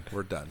 It's fine.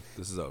 We're done.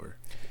 This is over.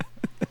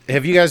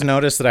 Have you guys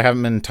noticed that I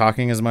haven't been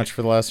talking as much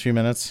for the last few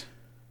minutes?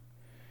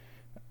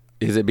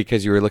 Is it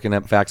because you were looking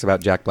up facts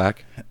about Jack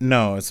Black?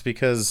 No, it's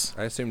because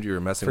I assumed you were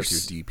messing with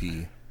your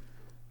DP.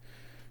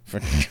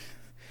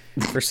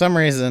 for some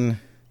reason,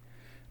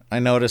 I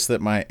noticed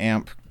that my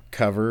amp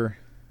cover,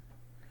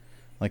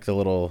 like the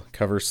little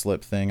cover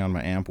slip thing on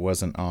my amp,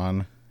 wasn't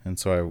on. And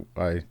so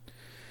I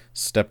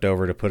stepped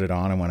over to put it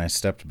on. And when I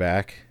stepped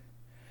back,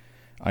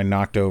 I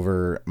knocked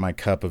over my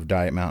cup of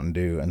Diet Mountain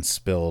Dew and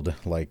spilled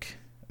like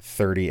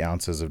 30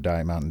 ounces of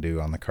Diet Mountain Dew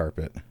on the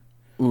carpet.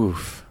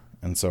 Oof.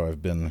 And so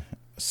I've been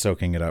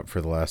soaking it up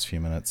for the last few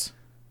minutes.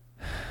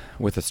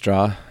 With a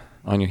straw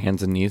on your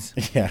hands and knees?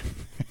 Yeah,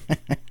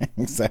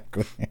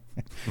 exactly.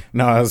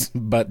 No, I was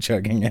butt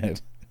chugging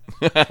it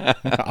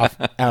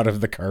out of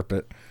the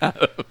carpet. Out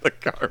of the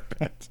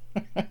carpet.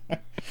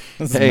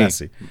 This is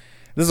messy.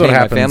 This is what my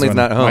happens family's when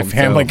not home, my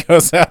family so-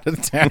 goes out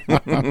of town.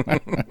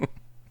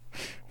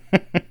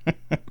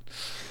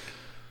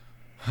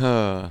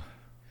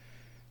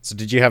 So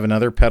did you have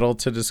another pedal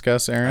to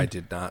discuss, Aaron? I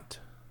did not,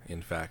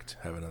 in fact,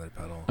 have another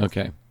pedal.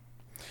 Okay.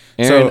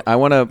 Aaron,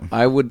 So-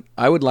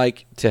 I would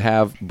like to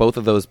have both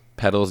of those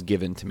pedals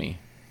given to me.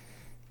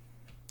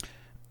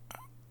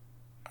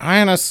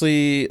 I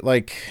honestly,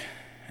 If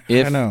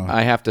don't know.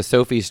 I have to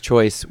Sophie's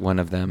Choice one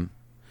of them.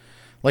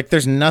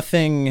 There's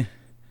nothing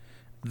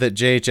that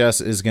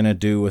JHS is going to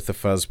do with the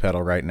fuzz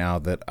pedal right now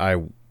that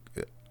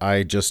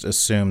I just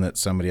assume that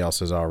somebody else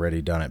has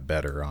already done it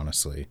better,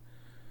 honestly.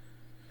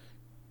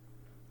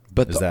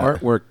 But Is the that-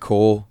 artwork,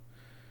 Cole.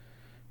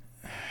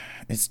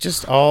 It's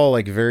just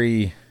all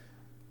very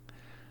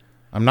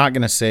I'm not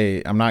going to say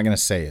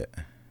it,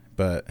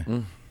 but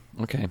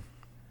Okay.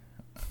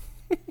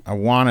 I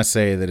want to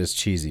say that it's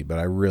cheesy, but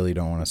I really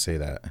don't want to say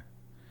that.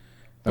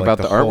 About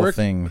the whole artwork?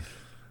 thing.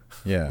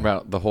 Yeah.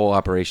 About the whole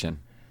operation.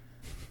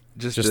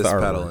 Just Just this the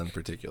pedal artwork. in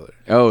particular.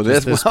 Oh,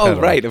 Just this this one. Oh,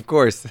 pedal. right, of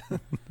course.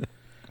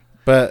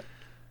 But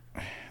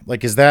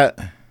is that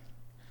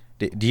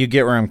do you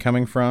get where I'm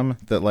coming from?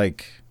 That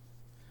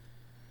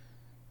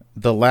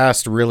the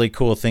last really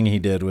cool thing he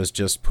did was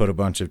just put a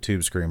bunch of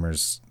Tube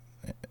Screamers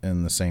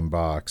in the same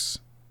box.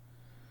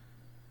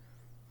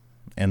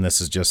 And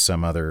this is just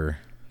some other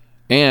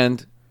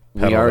And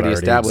we pedal that already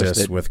established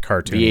exists that with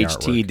cartoony VHT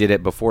artwork. did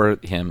it before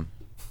him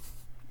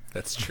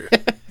That's true.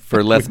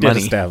 for less We did money.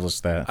 establish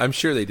that. I'm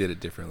sure they did it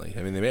differently.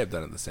 I mean, they may have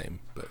done it the same,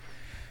 but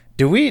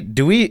Do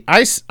we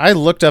I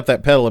looked up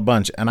that pedal a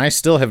bunch and I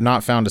still have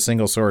not found a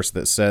single source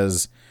that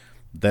says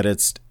that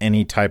it's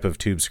any type of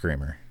Tube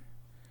Screamer.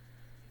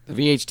 The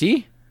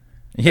VHT?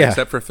 Yeah.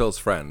 except for Phil's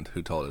friend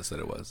who told us that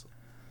it was.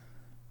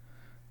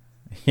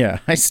 Yeah,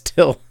 I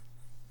still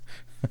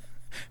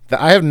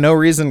I have no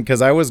reason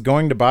because I was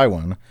going to buy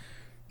one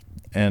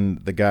and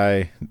the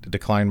guy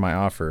declined my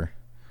offer.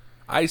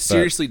 I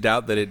seriously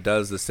doubt that it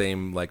does the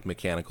same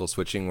mechanical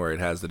switching where it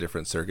has the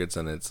different circuits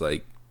and it's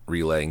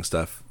relaying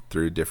stuff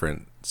through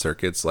different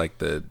circuits like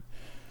the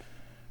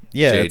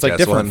Yeah, it's JHS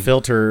different one.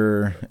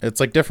 filter. It's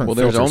different Well,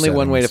 there's filter only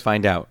one way to settings.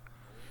 find out.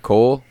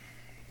 Cole,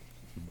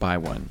 buy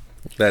one.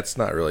 That's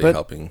not really But-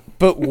 helping.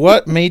 But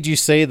what made you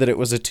say that it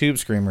was a Tube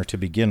Screamer to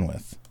begin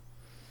with?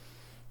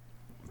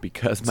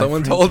 Because my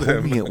Someone friend told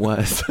him. me it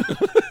was.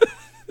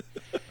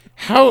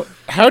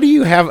 How do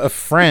you have a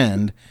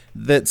friend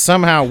that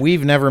somehow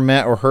we've never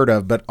met or heard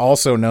of but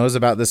also knows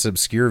about this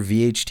obscure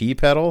VHT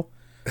pedal?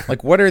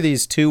 What are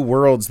these two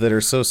worlds that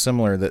are so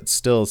similar that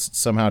still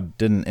somehow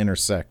didn't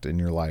intersect in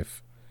your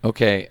life?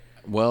 Okay,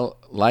 well,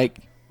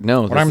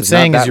 no. What I'm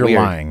saying is you're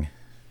lying.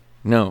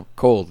 No,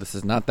 Cole, this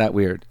is not that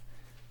weird.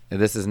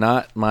 This is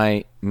not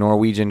my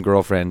Norwegian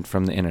girlfriend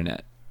from the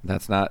internet.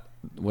 That's not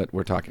what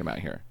we're talking about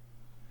here.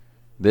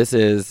 This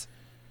is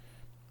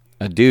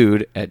a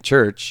dude at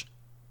church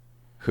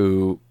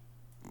who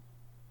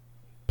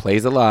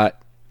plays a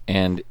lot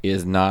and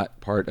is not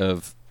part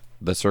of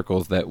the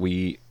circles that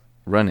we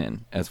run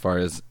in, as far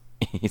as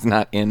he's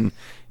not in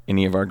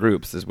any of our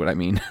groups, is what I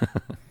mean.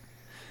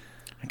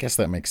 I guess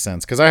that makes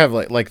sense because I have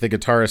like the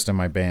guitarist in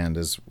my band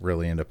is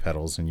really into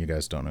pedals, and you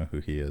guys don't know who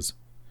he is.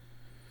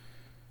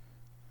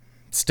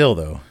 Still,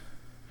 though,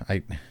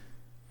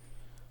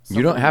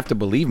 You don't have to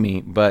believe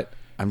me, but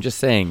I'm just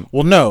saying,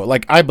 no,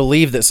 I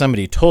believe that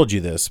somebody told you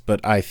this,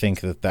 but I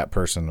think that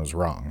person was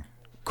wrong.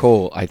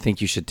 Cole, I think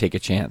you should take a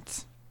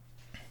chance.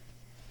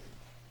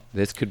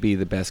 This could be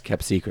the best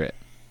kept secret.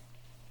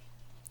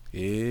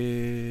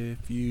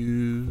 If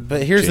you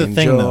But here's the change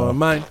thing, your though.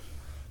 mind,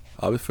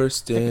 I'll be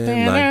first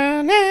in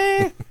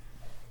line.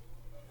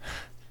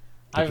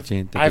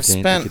 I've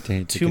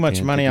spent too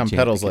much money on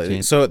pedals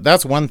lately. So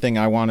that's one thing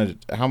I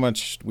wanted. How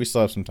much? We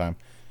still have some time.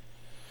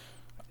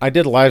 I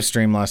did a live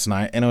stream last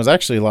night, and it was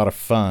actually a lot of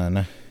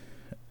fun.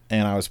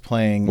 And I was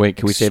playing. Wait,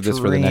 can we save this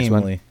for the next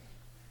one? extremely-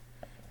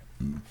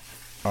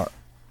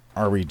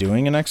 Are we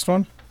doing a next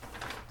one?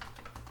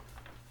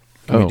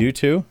 Can we Oh. do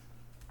two?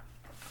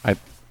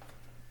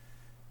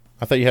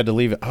 I thought you had to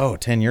leave it. Oh,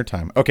 10 your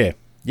time. Okay.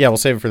 Yeah, we'll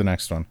save it for the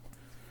next one.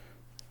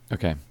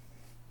 Okay.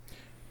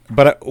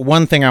 But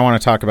one thing I want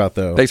to talk about,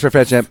 though. Thanks for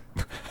fetching it.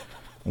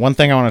 One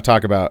thing I want to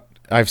talk about.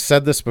 I've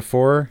said this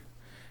before,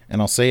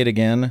 and I'll say it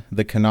again.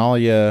 The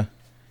Canalia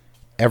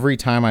every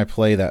time I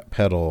play that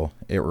pedal,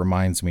 it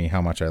reminds me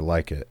how much I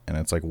like it. And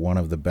it's like one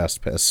of the best,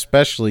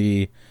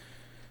 especially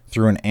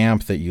through an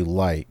amp that you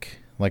like.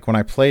 Like when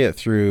I play it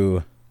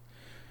through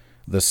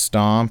the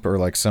Stomp or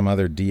like some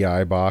other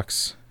DI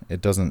box, it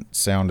doesn't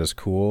sound as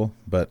cool,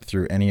 but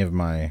through any of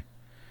my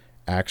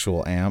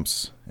actual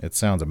amps, it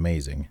sounds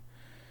amazing.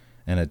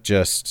 And it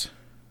just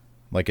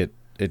like it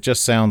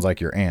just sounds like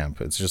your amp.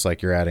 It's just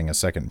like you're adding a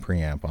second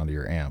preamp onto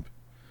your amp.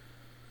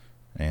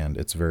 And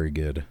it's very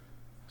good.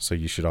 So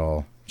you should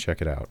all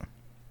check it out.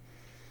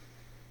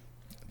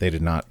 They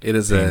did not It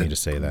is pay a me to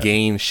say that.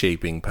 gain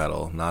shaping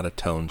pedal, not a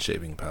tone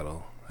shaping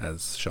pedal,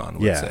 as Sean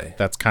would say.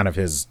 That's kind of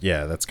his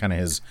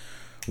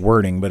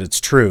wording, but it's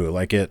true.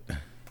 Like it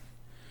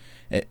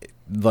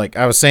like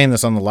I was saying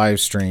this on the live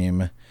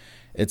stream,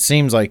 it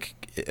seems like,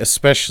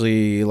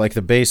 especially like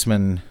the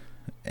Bassman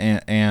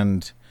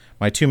and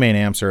my two main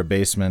amps are a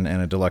Bassman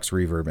and a Deluxe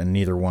Reverb, and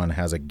neither one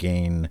has a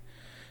gain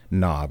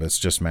knob. It's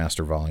just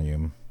master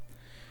volume.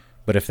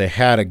 But if they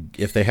had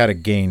a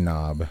gain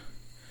knob,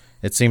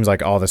 it seems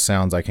like all the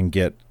sounds I can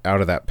get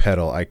out of that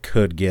pedal, I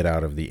could get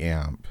out of the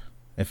amp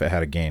if it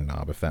had a gain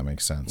knob, if that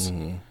makes sense.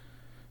 Mm-hmm.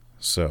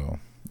 So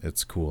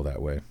it's cool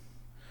that way.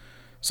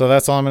 So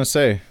that's all I'm going to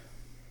say.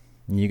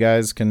 You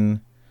guys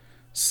can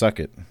suck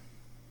it.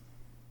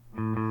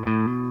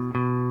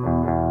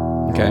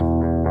 Okay.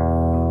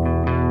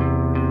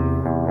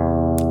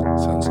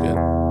 Sounds good.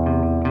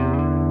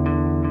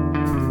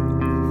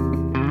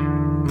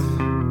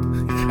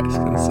 You guys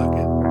can suck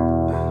it.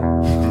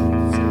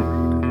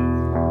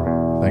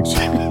 Thanks.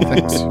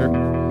 Thanks.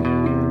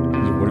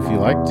 What if you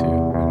like to? I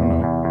don't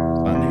know.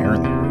 It's not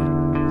inherently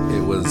rude.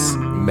 It was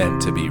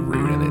meant to be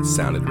rude, and it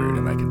sounded rude,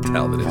 and I can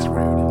tell that it's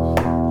rude.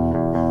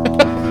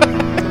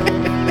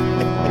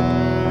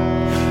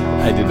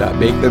 I did not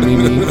make the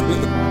Mimi.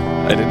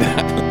 I did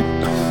not.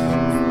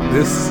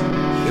 This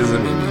is a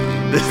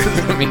Mimi. This is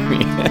a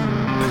Mimi.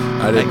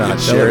 I did I not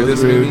could tell share it was this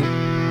rude. Mimi.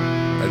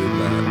 I did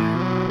not.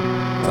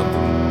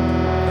 Something.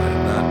 I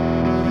did not.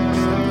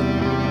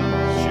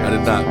 Something. I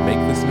did not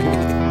make this Mimi.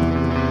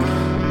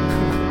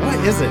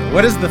 What is it?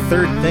 What is the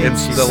third thing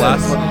It's she the says?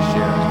 last one is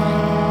share.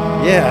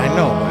 I think. Yeah, I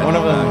know. I One did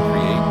of not them.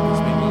 create this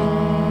Mimi.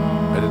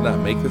 I did not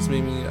make this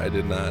Mimi. I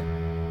did not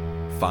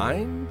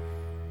find.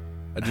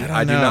 I do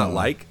don't not know.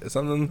 like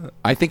something.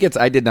 I think it's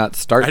I did not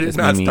start I did this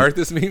not Mimi. start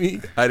this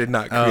Mimi. I did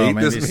not Oh, create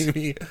maybe this it's-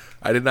 Mimi.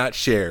 I did not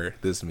share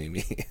this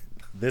Mimi.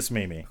 This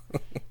Mimi.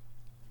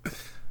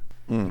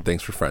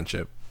 Thanks for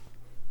friendship.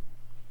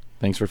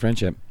 Thanks for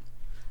friendship.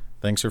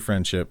 Thanks for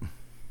friendship.